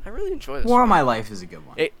know. I really enjoy this War song. of My Life is a good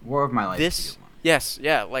one. War of My Life is a good one. Yes,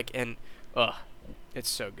 yeah, like, and, it's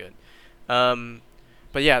so good.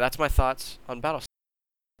 But yeah, that's my thoughts on Battlestar.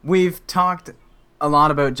 We've talked a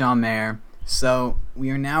lot about John Mayer, so we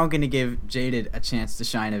are now going to give Jaded a chance to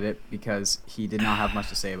shine a bit because he did not have much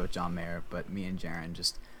to say about John Mayer, but me and Jaren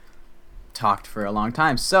just talked for a long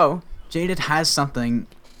time. So, Jaded has something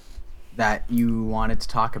that you wanted to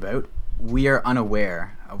talk about. We are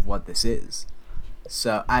unaware of what this is.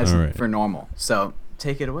 So, for normal. So,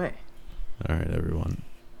 take it away. All right, everyone.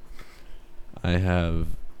 I have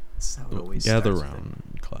gather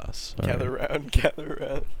round class. Gather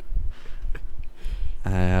round. I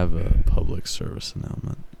have a public service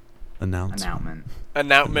announcement.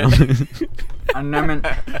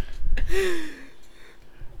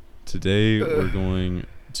 Today we're going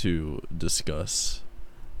to discuss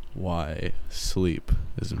why sleep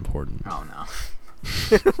is important. Oh no.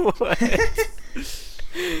 What?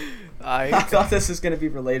 I thought this was going to be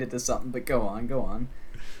related to something, but go on.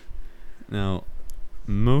 Now,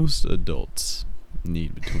 most adults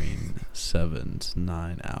need between 7 to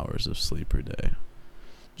 9 hours of sleep per day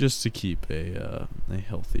just to keep a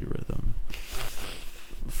healthy rhythm.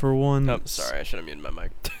 For one... Oh, sorry, I should have muted my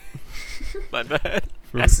mic. My bad.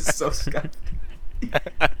 This is so scary.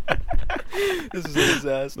 This is a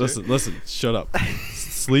disaster. Listen, shut up.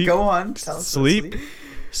 Sleep. Go on. Tell us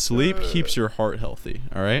Sleep keeps your heart healthy,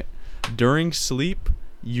 all right? During sleep,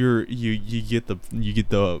 you get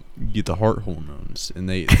the heart hormones, and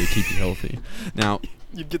they keep you healthy. Now,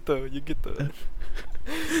 you get the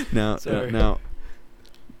Now,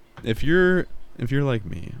 if you're like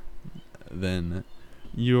me, then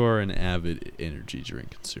you are an avid energy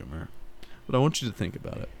drink consumer. But I want you to think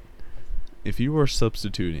about it. If you are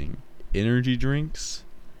substituting energy drinks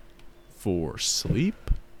for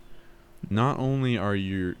sleep, not only are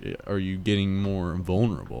you getting more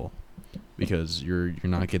vulnerable because you're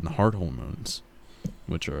not getting the heart hormones,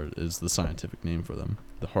 which is the scientific name for them,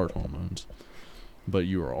 the heart hormones, but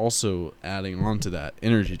you are also adding on to that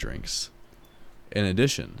energy drinks. In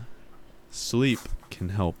addition, sleep can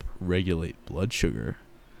help regulate blood sugar.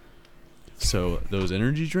 So those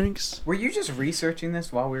energy drinks. Were you just researching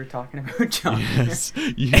this while we were talking about John? Yes.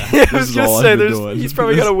 Yeah. I was gonna say he's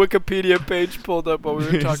probably got a Wikipedia page pulled up while we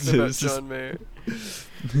were talking about John Mayer.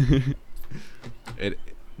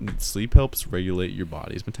 Sleep helps regulate your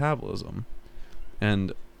body's metabolism,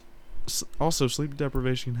 and also sleep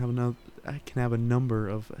deprivation can have a number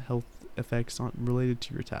of health effects related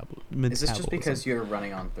to your metabolism. Is this just because you're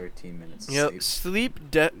running on 13 minutes of sleep? Sleep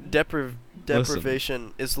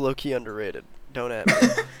deprivation is low-key underrated. Don't at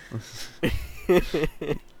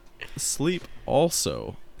me. Sleep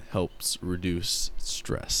also helps reduce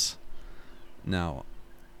stress. Now,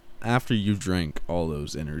 after you've drank all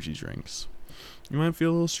those energy drinks, you might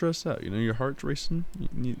feel a little stressed out. Your heart's racing.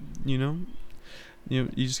 You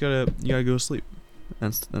just gotta go to sleep.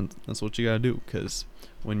 That's what you gotta do. Because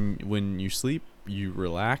when you sleep, you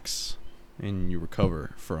relax and you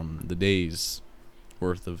recover from the day's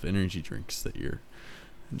worth of energy drinks that you're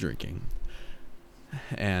drinking.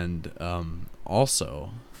 And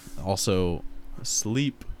also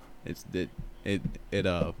sleep. It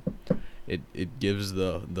gives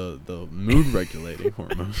the mood regulating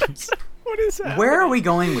hormones. What is that? Where are we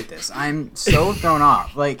going with this? I'm so thrown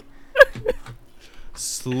off. Like,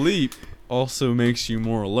 sleep also makes you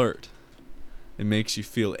more alert. It makes you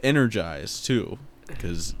feel energized too,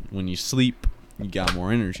 because when you sleep, you got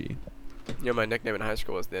more energy. My nickname in high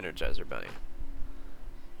school was the Energizer Bunny.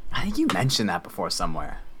 I think you mentioned that before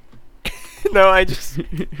somewhere. No, I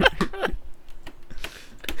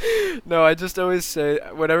just always say,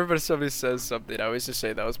 whenever somebody says something, I always just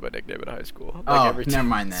say that was my nickname in high school. Every never time.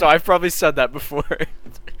 mind then. So I've probably said that before.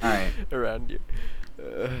 All right. Around you.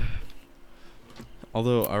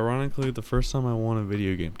 Although, ironically, the first time I won a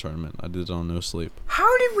video game tournament, I did it on no sleep.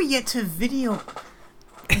 How did we get to video?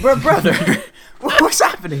 Brother, what's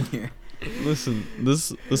happening here? Listen,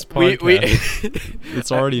 this podcast,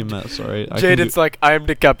 it's already a mess, all right? Jaden's like, I'm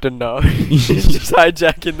the captain now. He's just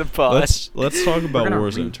hijacking the pod. Let's talk about gonna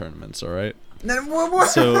Warzone tournaments, all right? Then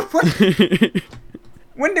what? So,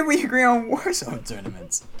 When did we agree on Warzone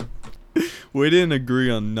tournaments? we didn't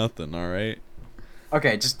agree on nothing, all right?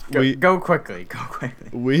 Okay, just go quickly. Go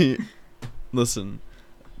quickly. Listen.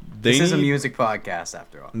 This is a music podcast,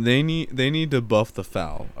 after all. They need to buff the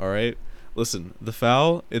foul, all right? Listen, the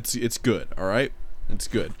foul, it's good, all right? It's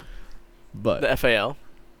good. But The FAL.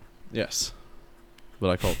 yes.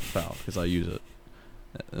 But I call it the foul because I use it.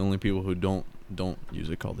 The only people who don't use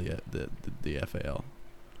it call the FAL.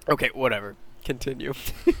 Okay, whatever. Continue.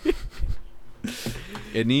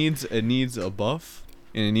 It needs a buff,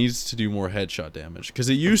 and it needs to do more headshot damage because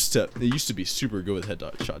it used to be super good with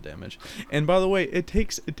headshot damage. And by the way, it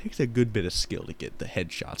takes a good bit of skill to get the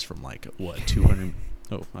headshots from 200.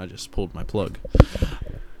 Oh, I just pulled my plug.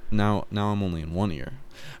 Now I'm only in one ear.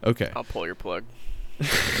 Okay. I'll pull your plug.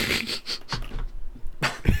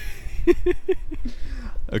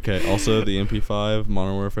 Okay. Also, the MP5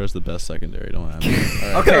 Modern Warfare is the best secondary. Don't have it.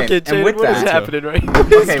 All right. Okay, Jaden, and with what is that, happening right now?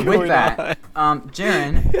 What is Okay, with going that, on?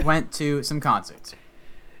 Jaren went to some concerts.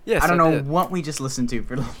 Yes, I don't know did. what we just listened to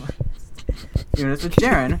for the last few minutes, but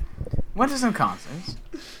Jaren went to some concerts,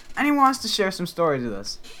 and he wants to share some stories with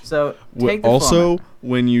us. So take the Also, floor, man.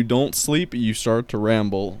 when you don't sleep, you start to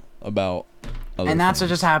ramble about other And that's what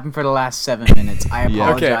things. just happened for the last 7 minutes. I Yeah.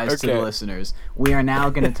 apologize to the Okay. listeners. We are now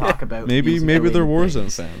going to talk about Maybe they're music-related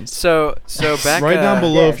Warzone things. fans. So back Write down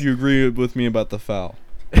below yes. if you agree with me about the foul.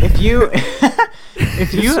 If you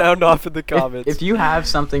if you you sound off in the comments. if you have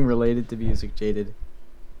something related to music, Jaded,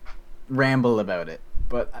 ramble about it.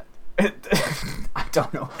 But I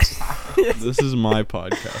don't know what's happening. This is my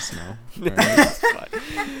podcast now. All right? It's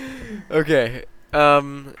fine. Okay.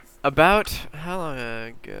 About how long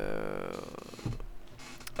ago?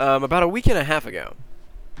 About a week and a half ago.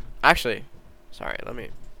 Actually, sorry.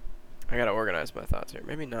 I gotta organize my thoughts here.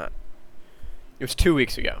 Maybe not. It was 2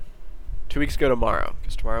 weeks ago. 2 weeks ago tomorrow,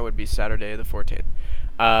 because tomorrow would be Saturday the 14th.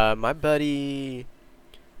 My buddy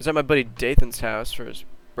was at my buddy Dathan's house for his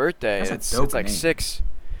birthday. That's a It's dope like name. 6.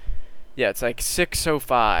 Yeah, it's like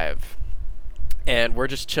 6:05, and we're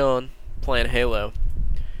just chilling, playing Halo,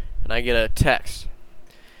 and I get a text,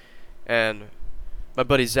 and my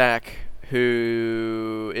buddy Zach,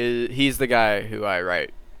 he's the guy who I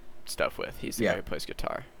write stuff with. He's the guy who plays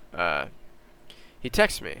guitar. He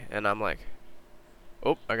texts me, and I'm like,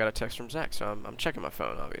 oh, I got a text from Zach, so I'm checking my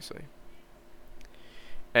phone, obviously.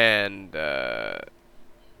 And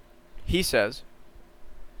he says,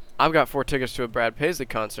 I've got 4 tickets to a Brad Paisley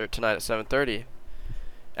concert tonight at 7:30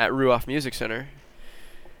 at Ruoff Music Center.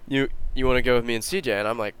 You want to go with me and CJ? And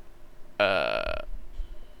I'm like,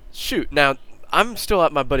 shoot. Now, I'm still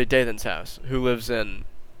at my buddy Dathan's house, who lives in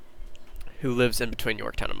between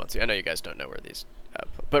Yorktown and Muncie. I know you guys don't know where these,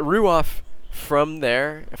 but Ruoff, from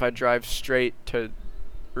there, if I drive straight to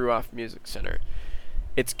Ruoff Music Center,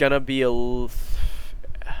 it's gonna be we'll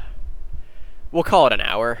call it an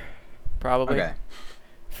hour, probably. Okay.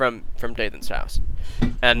 From Dathan's house,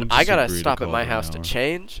 and We'll I just gotta agree to stop at call my it an house to hour.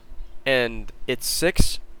 change, and it's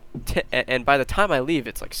 6:10, and by the time I leave,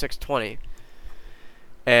 it's like 6:20,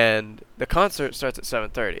 and the concert starts at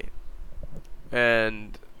 7:30,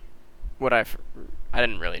 and I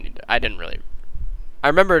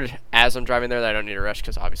remembered as I'm driving there that I don't need to rush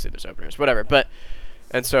because obviously there's openers, whatever. But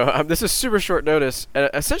and so this is super short notice. And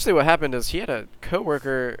essentially, what happened is he had a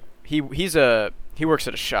coworker. He works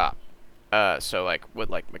at a shop, So like with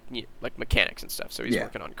like like mechanics and stuff. So he's Yeah.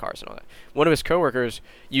 working on cars and all that. One of his coworkers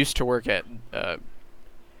used to work at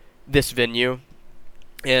this venue,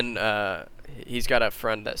 and he's got a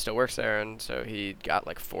friend that still works there, and so he got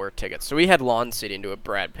like 4 tickets. So we had lawn seating to a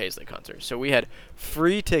Brad Paisley concert. So we had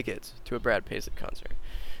free tickets to a Brad Paisley concert,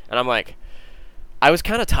 and I'm like, I was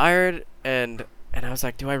kind of tired, and I was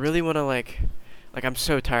like, do I really want to like I'm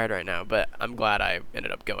so tired right now, but I'm glad I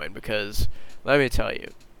ended up going because let me tell you,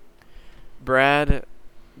 Brad's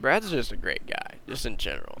just a great guy, just in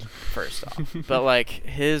general, first off. But like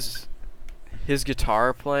his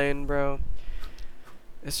guitar playing, bro,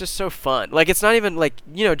 it's just so fun. Like it's not even like,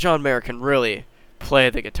 John Mayer can really play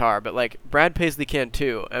the guitar, but like Brad Paisley can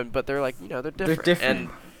too, but they're like, they're different. They're different. And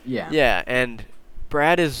Yeah. yeah, and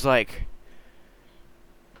Brad is like,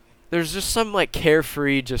 there's just some like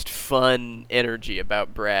carefree, just fun energy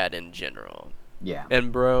about Brad in general. Yeah.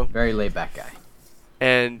 And bro, Very laid back guy.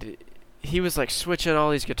 and he was like switching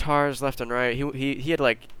all these guitars left and right. He had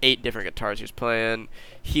like 8 different guitars he was playing.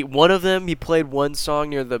 One of them he played one song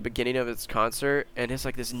near the beginning of his concert, and it's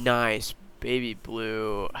like this nice baby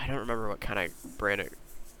blue. I don't remember what kind of brand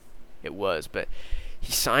it was, but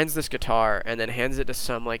he signs this guitar and then hands it to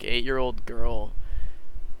some like 8-year-old girl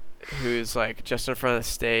who's like just in front of the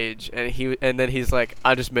stage, and then he's like,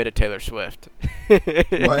 I just made a Taylor Swift.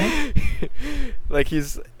 What? Like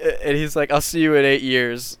he's like, I'll see you in 8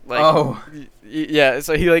 years. Like, Oh. yeah.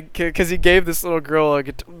 So he like, cause he gave this little girl a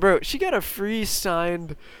guitar. Bro, she got a free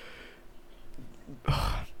signed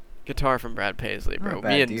guitar from Brad Paisley, Not bro. a Me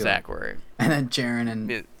bad and deal. Zach were. And then Jaren and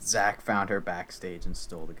Yeah. Zach found her backstage and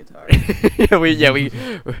stole the guitar.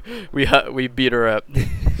 we beat her up.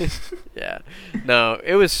 Yeah. No,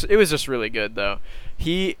 it was just really good though.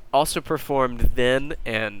 He also performed then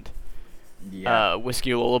and Yeah.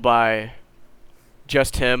 Whiskey Lullaby,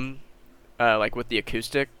 just him, like with the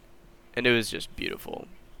acoustic, and it was just beautiful.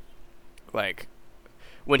 Like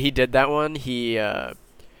when he did that one, he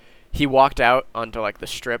walked out onto like the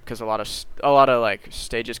strip, because a lot of like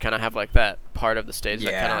stages kind of have like that part of the stage that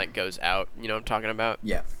kind Yeah. of like goes out. You know what I'm talking about?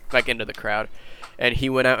 Yeah. Like into the crowd. And he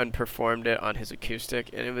went out and performed it on his acoustic,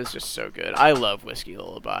 and it was just so good. I love Whiskey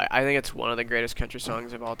Lullaby. I think it's one of the greatest country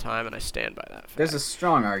songs of all time, and I stand by that fact. There's a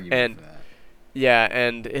strong argument And- for that. Yeah,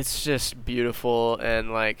 and it's just beautiful,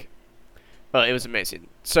 and like, well, it was amazing.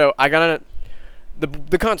 So I got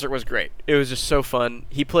the concert was great. It was just so fun.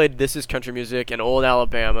 He played This Is Country Music and Old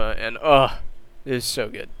Alabama, and it was so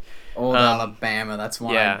good. Old Alabama, that's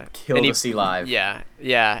one yeah, I'd kill and to see live. Yeah,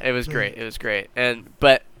 it was great. It was great.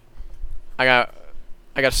 But I got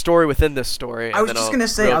a story within this story. I was and just then gonna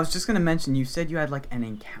say, real- I was just gonna mention, you said you had like an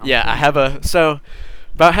encounter. Yeah, I have so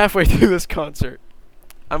about halfway through this concert,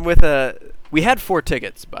 I'm with we had 4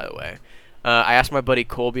 tickets, by the way. I asked my buddy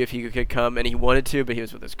Colby if he could come, and he wanted to, but he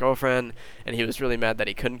was with his girlfriend, and he was really mad that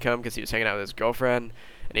he couldn't come because he was hanging out with his girlfriend,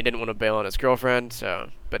 and he didn't want to bail on his girlfriend. So,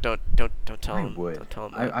 but don't tell I him. would. Don't tell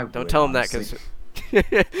him. I That. Don't would, tell him that, honestly.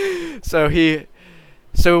 because.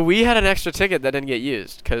 So we had an extra ticket that didn't get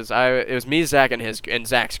used because it was me, Zach, and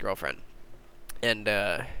Zach's girlfriend, and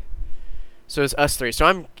so it's us 3. So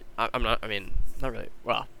I'm not. I mean, not really.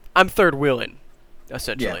 Well, I'm third wheeling,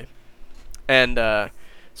 essentially. And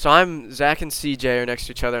so Zach and CJ are next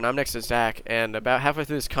to each other, and I'm next to Zach. And about halfway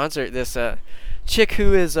through this concert, this chick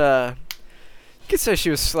who is you could say she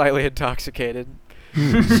was slightly intoxicated.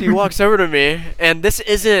 She walks over to me, and this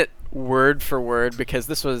isn't word for word because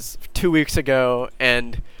this was 2 weeks ago,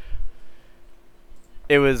 and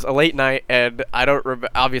it was a late night, and I don't remember.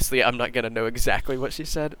 Obviously, I'm not gonna know exactly what she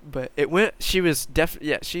said, but it went. She was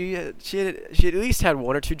she had at least had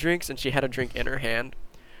 1 or 2 drinks, and she had a drink in her hand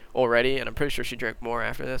already, and I'm pretty sure she drank more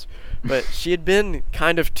after this. But she had been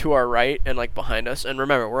kind of to our right and like behind us, and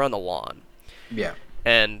remember, we're on the lawn. Yeah.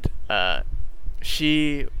 And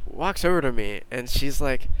she walks over to me, and she's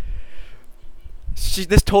like,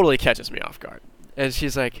 this totally catches me off guard, and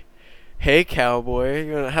she's like, "Hey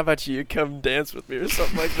cowboy, how about you come dance with me," or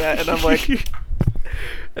something like that. And I'm like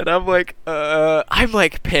I'm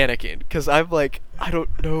like panicking because I'm like, I don't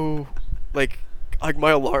know, like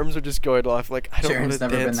my alarms are just going off, like I don't want Sharon's to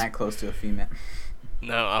never dance. been that close to a female.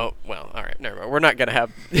 No, oh, well, all right, never mind. We're not gonna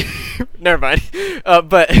have. Never mind.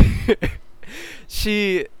 But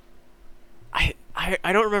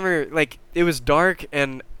I don't remember. Like, it was dark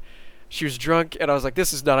and she was drunk, and I was like,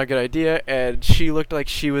 this is not a good idea. And she looked like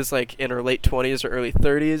she was like in her late 20s or early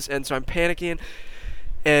 30s, and so I'm panicking.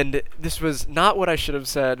 And this was not what I should have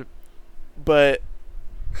said, but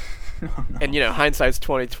Oh, no. and hindsight's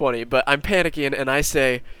 20/20. But I'm panicking, and I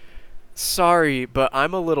say, "Sorry, but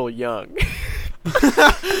I'm a little young."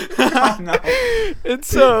 Oh, no. And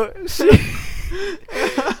so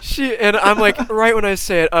And I'm like, right when I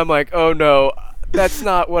say it, I'm like, oh no, that's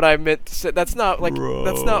not what I meant to say. That's not like,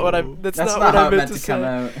 that's not what I, that's That's not not what how I it meant meant to to come say.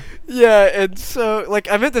 out. Yeah, and so like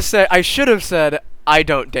I meant to say, I should have said, I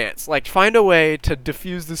don't dance. Like find a way to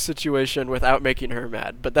diffuse the situation without making her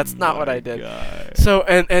mad. But that's not what I did. So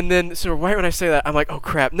and then so right when I say that, I'm like, oh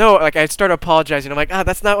crap, no! Like I start apologizing. I'm like,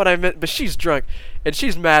 that's not what I meant. But she's drunk, and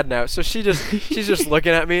she's mad now. So she's just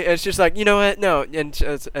looking at me, and she's like, you know what? No. And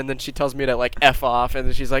then she tells me to like f off, and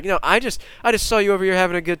then she's like, I just saw you over here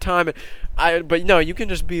having a good time, and but no, you can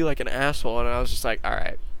just be like an asshole. And I was just like, all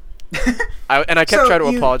right. I kept So trying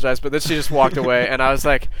to you- apologize, but then she just walked away, and I was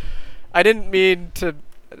like, I didn't mean to.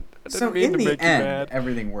 I didn't So mean in to the make you end, mad.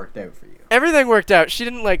 everything worked out for you. Everything worked out. She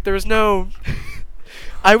didn't like. There was no.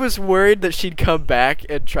 I was worried that she'd come back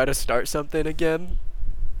and try to start something again,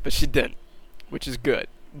 but she didn't, which is good.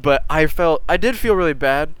 But I did feel really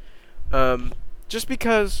bad, just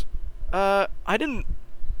because, I didn't.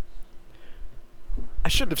 I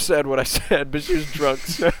shouldn't have said what I said, but she was drunk,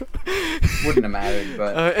 so. Wouldn't have mattered,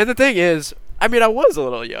 but And the thing is, I mean, I was a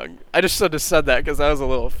little young. I just should have said that because I was a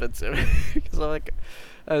little offensive. Because I'm like,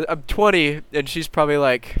 I'm 20, and she's probably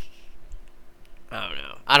like, I don't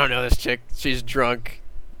know. I don't know this chick. She's drunk,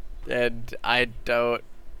 and I don't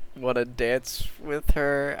want to dance with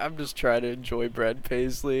her. I'm just trying to enjoy Brent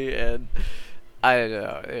Paisley, and I don't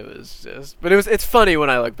know. It was just, but it's funny when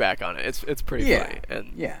I look back on it. It's pretty yeah, funny.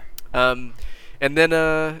 And yeah. and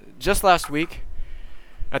then just last week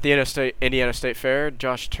at the Indiana State Fair,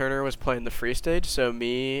 Josh Turner was playing the free stage. So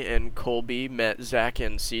me and Colby met Zach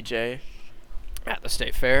and CJ at the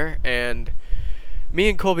State Fair, and me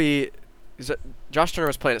and Colby, Josh Turner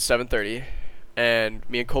was playing at 7:30, and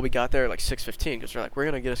me and Colby got there at like 6:15 because we're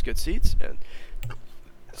gonna get us good seats, and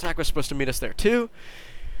Zach was supposed to meet us there too.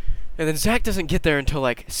 And then Zach doesn't get there until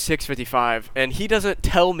like 6:55, and he doesn't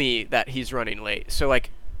tell me that he's running late. So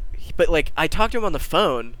but I talked to him on the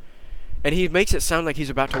phone, and he makes it sound like he's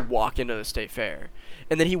about to walk into the State Fair.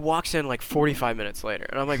 And then he walks in like 45 minutes later.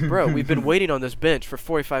 And I'm like, bro, we've been waiting on this bench for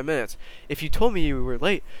 45 minutes. If you told me you were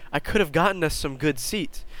late, I could have gotten us some good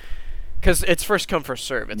seats. Because it's first come, first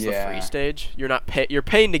serve. It's the free stage. You're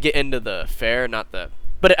paying to get into the fair, not the...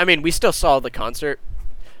 But, I mean, we still saw the concert.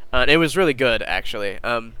 And it was really good, actually.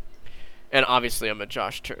 And obviously, I'm a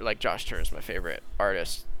Josh Turner is my favorite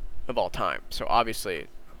artist of all time. So, obviously...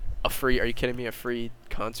 are you kidding me? A free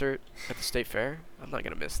concert at the State Fair? I'm not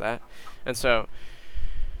gonna miss that. And so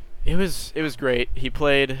it was great. He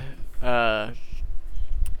played all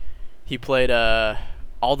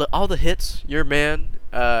the hits. Your man.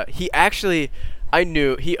 He actually, I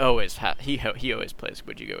knew he always plays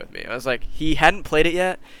Would You Go With Me. I was like, he hadn't played it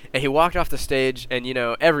yet, and he walked off the stage, and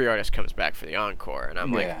every artist comes back for the encore, and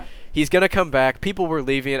I'm like, he's gonna come back. People were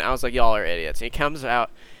leaving. I was like, y'all are idiots. And he comes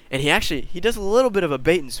out. And he does a little bit of a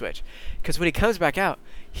bait and switch, because when he comes back out,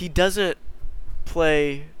 he doesn't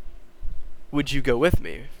play Would You Go With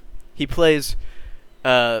Me. He plays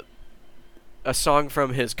a song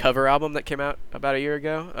from his cover album that came out about a year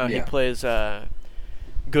ago. He plays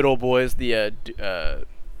Good Old Boys, the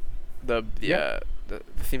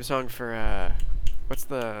theme song for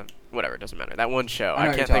whatever, it doesn't matter. That one show.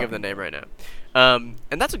 I can't think of the name right now. And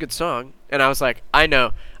that's a good song. And I was like, I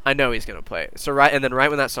know he's gonna play. So right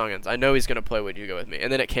when that song ends, I know he's gonna play Would You Go With Me.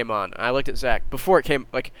 And then it came on. I looked at Zach before it came,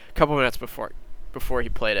 like a couple minutes before he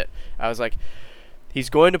played it. I was like, he's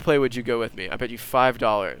going to play Would You Go With Me. I bet you $5.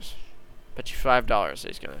 Bet you $5 that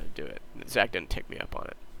he's gonna do it. And Zach didn't take me up on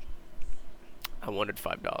it. I wanted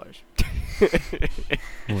 $5.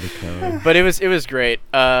 What a coward. But it was great.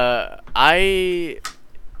 I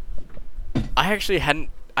actually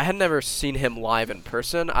had never seen him live in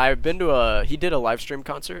person. I've been to he did a live stream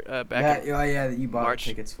concert back in that you bought March.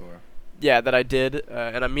 tickets for. Yeah, that I did,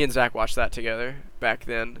 and me and Zach watched that together back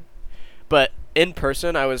then. But in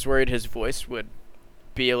person, I was worried his voice would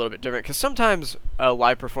be a little bit different, because sometimes a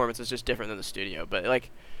live performance is just different than the studio. But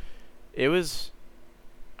it was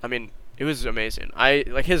amazing.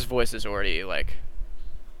 His voice is already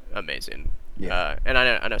amazing. Yeah. And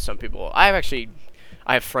I know some people. I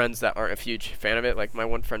have friends that aren't a huge fan of it. Like my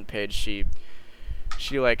one friend Paige, she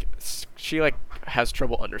has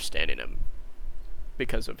trouble understanding him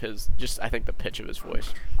because of I think the pitch of his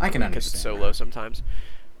voice. I can understand. Because it's so low sometimes.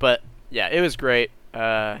 But yeah, it was great.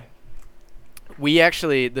 We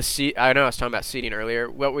actually I know I was talking about seating earlier.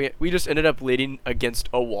 Well, we just ended up leaning against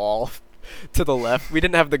a wall to the left. We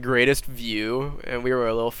didn't have the greatest view, and we were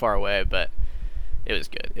a little far away, but it was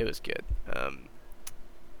good. It was good.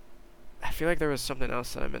 I feel like there was something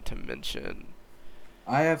else that I meant to mention.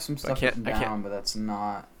 I have some stuff written I can't- down, but that's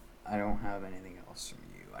not. I don't have anything else from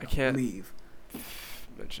you. I can't- believe.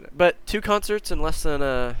 mention it. But 2 concerts in less than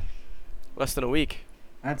a week.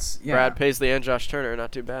 That's yeah. Brad Paisley and Josh Turner,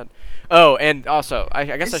 not too bad. Oh, and also, I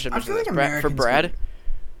guess I should mention feel this. like For Americans Brad, would-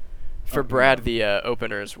 for Oh, Brad, yeah. the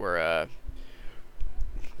openers were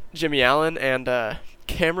Jimmy Allen and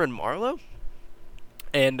Cameron Marlowe.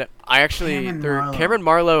 And I actually, Cameron Marlowe.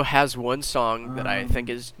 Marlowe has one song that I think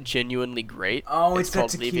is genuinely great. Oh, it's called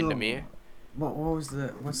that "Leaving to tequila Me."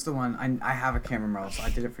 What's the one? I have a Cameron Marlowe, so I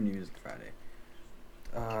did it for New Music Friday.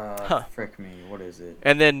 Frick me, what is it?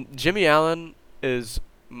 And then Jimmy Allen is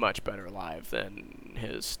much better live than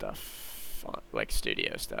his stuff, like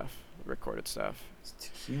studio stuff, recorded stuff. It's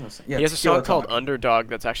tequila. Yeah, He has a Tequila song called Talking. "Underdog"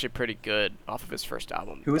 that's actually pretty good off of his first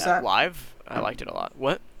album. Who is that? Live, I liked it a lot.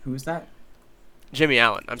 What? Who's that? Jimmy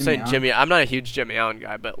Allen. I'm Jimmy saying Allen? Jimmy. I'm not a huge Jimmy Allen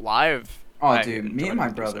guy, but live. Oh, I dude, me enjoy and my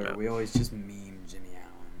listening to brother, him. we always just meme Jimmy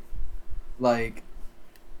Allen. Like,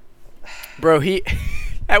 Bro, he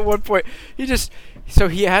at one point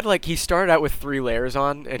he had like he started out with 3 layers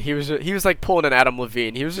on, and he was like pulling an Adam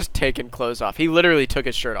Levine. He was just taking clothes off. He literally took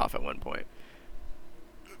his shirt off at one point,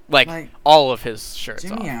 like all of his shirts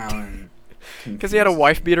Jimmy off, Allen. because he had a confuses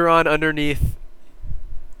wife me. beater on underneath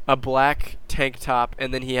a black tank top,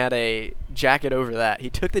 and then he had a jacket over that. He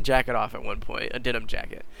took the jacket off at one point, a denim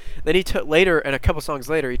jacket. Then he took later, and a couple songs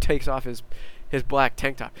later, he takes off his black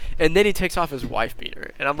tank top, and then he takes off his wife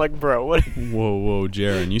beater. And I'm like, bro, what? Whoa,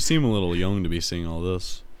 Jaron, you seem a little young to be seeing all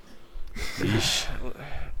this. Yeesh.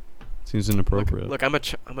 Seems inappropriate. Look,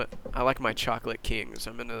 I like my chocolate kings.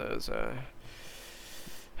 I'm into those.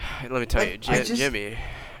 Let me tell you, Jimmy.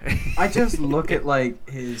 I just look at like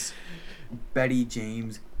his Betty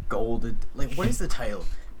James Gold. Like, what is the title?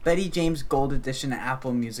 Betty James Gold Edition,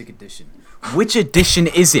 Apple Music Edition. Which edition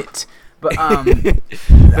is it? But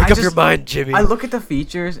Make up your mind, Jimmy. I look at the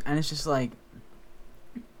features and it's just like,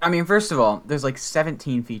 I mean, first of all, there's like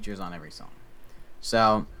 17 features on every song,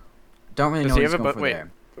 so don't really Does know he what he's have a going bu- for wait.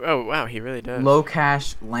 there. Oh wow, he really does.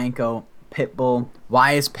 Locash, Lanko, Pitbull.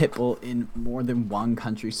 Why is Pitbull in more than one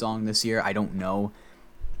country song this year? I don't know.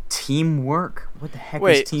 Teamwork? What the heck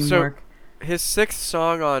Wait, is Teamwork? His 6th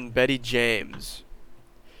song on Betty James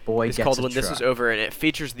Boy is gets called a "When This truck. Is Over," and it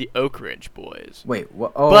features the Oak Ridge Boys. Wait,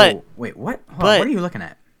 what? Oh, But- wait, what? Hold on, but- what are you looking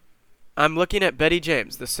at? I'm looking at Betty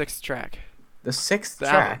James, the 6th track. The 6th The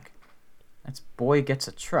track. album. That's Boy Gets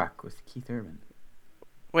a Truck with Keith Urban.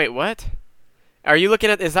 Wait, what? Are you looking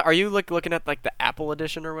at? Are you looking at like the Apple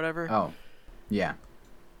edition or whatever? Oh, yeah.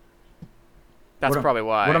 That's what am- probably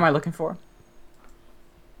why. What am I looking for?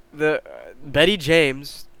 The Betty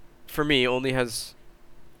James, for me, only has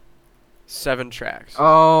 7 tracks.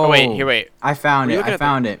 Oh, wait. I found Were you it. looking I at the-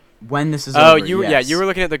 found it. When This Is Oh, Over. you yes. you were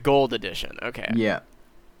looking at the gold edition. Okay. Yeah.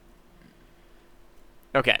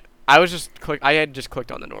 Okay. I had just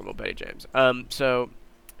clicked on the normal Betty James. So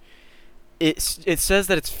it says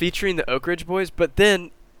that it's featuring the Oak Ridge Boys, but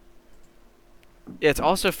then it's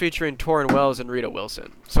also featuring Torrin Wells and Rita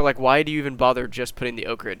Wilson. So like, why do you even bother just putting the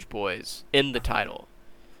Oak Ridge Boys in the title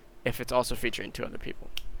if it's also featuring 2 other people?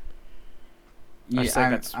 Yeah, just think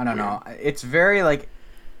that's I don't know. It's very like,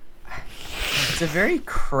 it's a very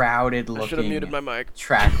crowded I should have muted looking my mic.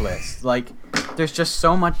 track list. Like, there's just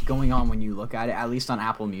so much going on when you look at it, at least on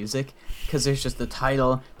Apple Music, because there's just the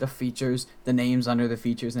title, the features, the names under the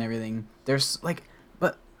features and everything. There's like,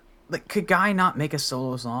 but like, could Guy not make a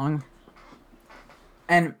solo song?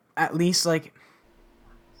 And at least like,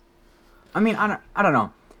 I mean, I don't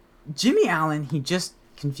know. Jimmy Allen, he just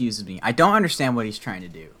confuses me. I don't understand what he's trying to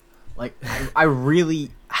do. Like, I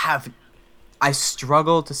really have, I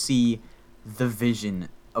struggle to see the vision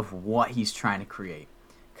of what he's trying to create.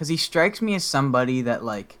 Because he strikes me as somebody that,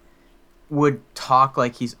 like, would talk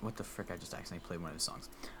like he's, what the frick, I just accidentally played one of his songs.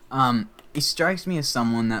 He strikes me as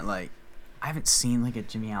someone that, like, I haven't seen, like, a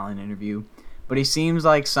Jimmy Allen interview, but he seems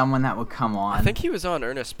like someone that would come on. I think he was on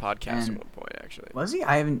Ernest's podcast And- at one point, actually. Was he?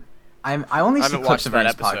 I only I see haven't clips watched of that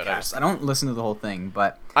Ernest episode, I podcast. just- I don't listen to the whole thing,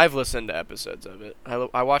 but I've listened to episodes of it.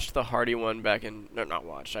 I watched the Hardy one back in... No, not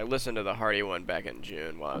watched. I listened to the Hardy one back in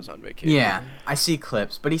June while I was on vacation. yeah, I see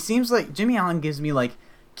clips. But he seems like Jimmy Allen gives me like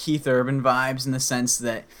Keith Urban vibes in the sense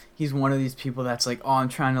that he's one of these people that's like, oh, I'm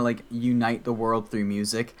trying to like unite the world through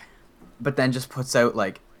music, but then just puts out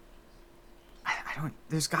like, I don't.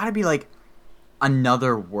 There's got to be like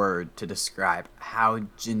another word to describe how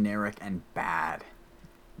generic and bad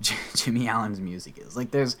Jimmy Allen's music is. Like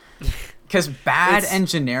there's, because bad It's- and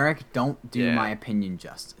generic don't do Yeah. my opinion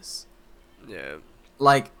justice. Yeah.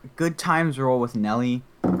 Like Good Times Roll with Nelly,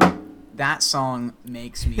 that song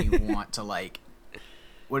makes me want to like,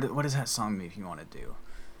 what does that song make you want to do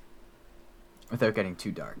without getting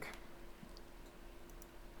too dark?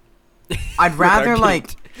 I'd rather getting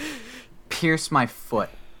like pierce my foot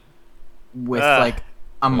with Ugh. like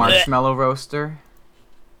a marshmallow roaster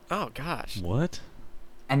Oh gosh. What?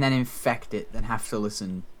 and then infect it, then have to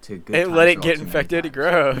listen to Good And Times let it Roll get too many infected. times.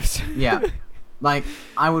 Gross. Yeah, like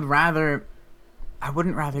I wouldn't rather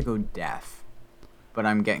go deaf, but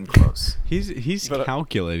I'm getting close. He's But,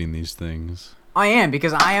 calculating these things. I am,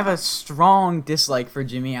 because I have a strong dislike for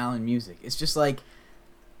Jimmy Allen music. It's just like,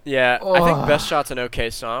 Yeah, I think Ugh. Best Shot's an okay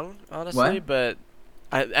song, honestly, What? but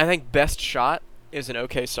I think Best Shot is an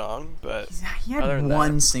okay song, but he Other had than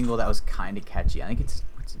one that- single that was kind of catchy. I think it's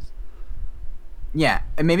what's his? Yeah,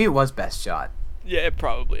 and maybe it was Best Shot. yeah, it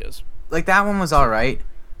probably is. Like that one was all right,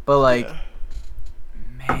 but like,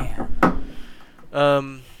 Yeah.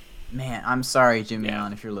 man, I'm sorry, Jimmy Yeah.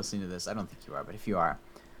 Allen, if you're listening to this. I don't think you are, but if you are,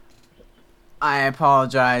 I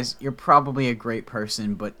apologize. You're probably a great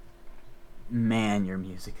person, but man, your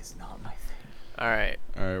music is not my thing. All right.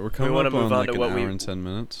 All right, we're coming wanna up on move on like to an what hour we- and 10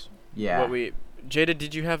 minutes. Yeah. Jada,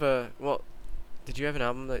 did you have an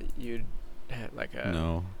album that you'd had like a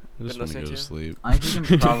No, I just been want to listening go to to? sleep. I think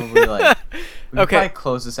we can probably like we can Okay. probably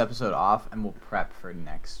close this episode off and we'll prep for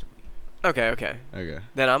next week. Okay. Okay.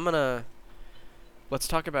 Then let's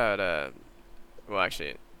talk about well,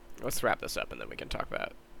 actually, let's wrap this up and then we can talk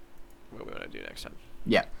about what we want to do next time.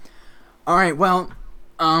 Yeah. All right. Well,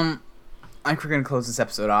 I think we're gonna close this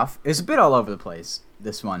episode off. It's a bit all over the place.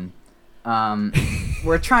 This one.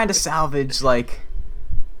 We're trying to salvage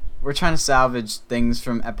things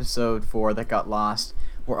from episode 4 that got lost.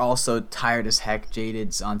 We're also tired as heck.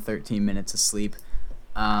 Jaded's on 13 minutes of sleep.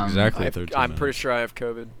 Exactly 13 I'm pretty minutes. sure I have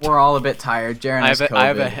COVID. We're all a bit tired. Jaren has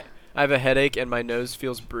COVID. I have a headache and my nose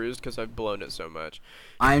feels bruised because I've blown it so much.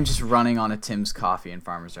 I'm just running on a Tim's Coffee and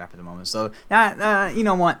Farmer's Wrap at the moment. So, you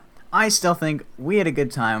know what? I still think we had a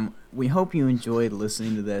good time. We hope you enjoyed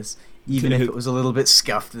listening to this, even if it was a little bit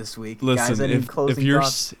scuffed this week. Guys, Listen, any if closing you're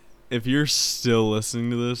thoughts? if you're still listening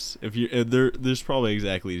to this, there's probably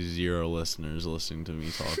exactly 0 listeners listening to me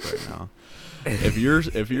talk right now. if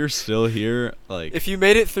you're still here, like If you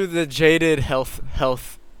made it through the Jaded health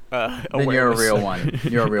Then awareness. you're a real one.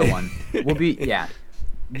 You're a real one. We'll be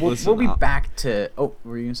Listen, we'll be I'll- back to. Oh, what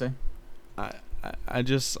were you gonna say?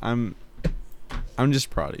 I'm just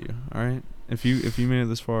proud of you. All right. If you made it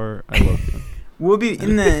this far, I love you. We'll be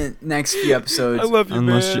in the next few episodes. I love you,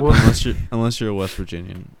 unless man. unless you're a West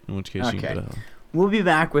Virginian, in which case you Okay. can go to hell. We'll be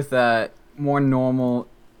back with more normal,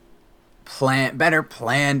 better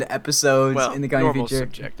planned episodes Well, in the coming normal future.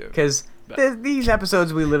 subjective. Because but- these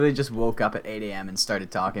episodes, we literally just woke up at 8 a.m. and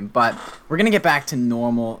started talking. But we're going to get back to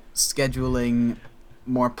normal scheduling,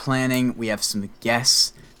 more planning. We have some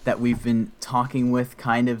guests that we've been talking with,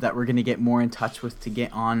 kind of, that we're going to get more in touch with to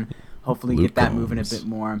get on. Hopefully Luke get that moving a Combs. bit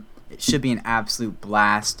more. It should be an absolute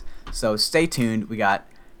blast. So stay tuned. We got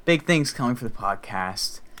big things coming for the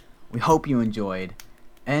podcast. We hope you enjoyed.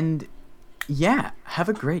 And, yeah, have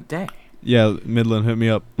a great day. Yeah, Midland, hit me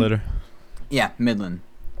up later. Yeah, Midland,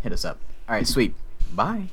 hit us up. All right, sweet. Bye.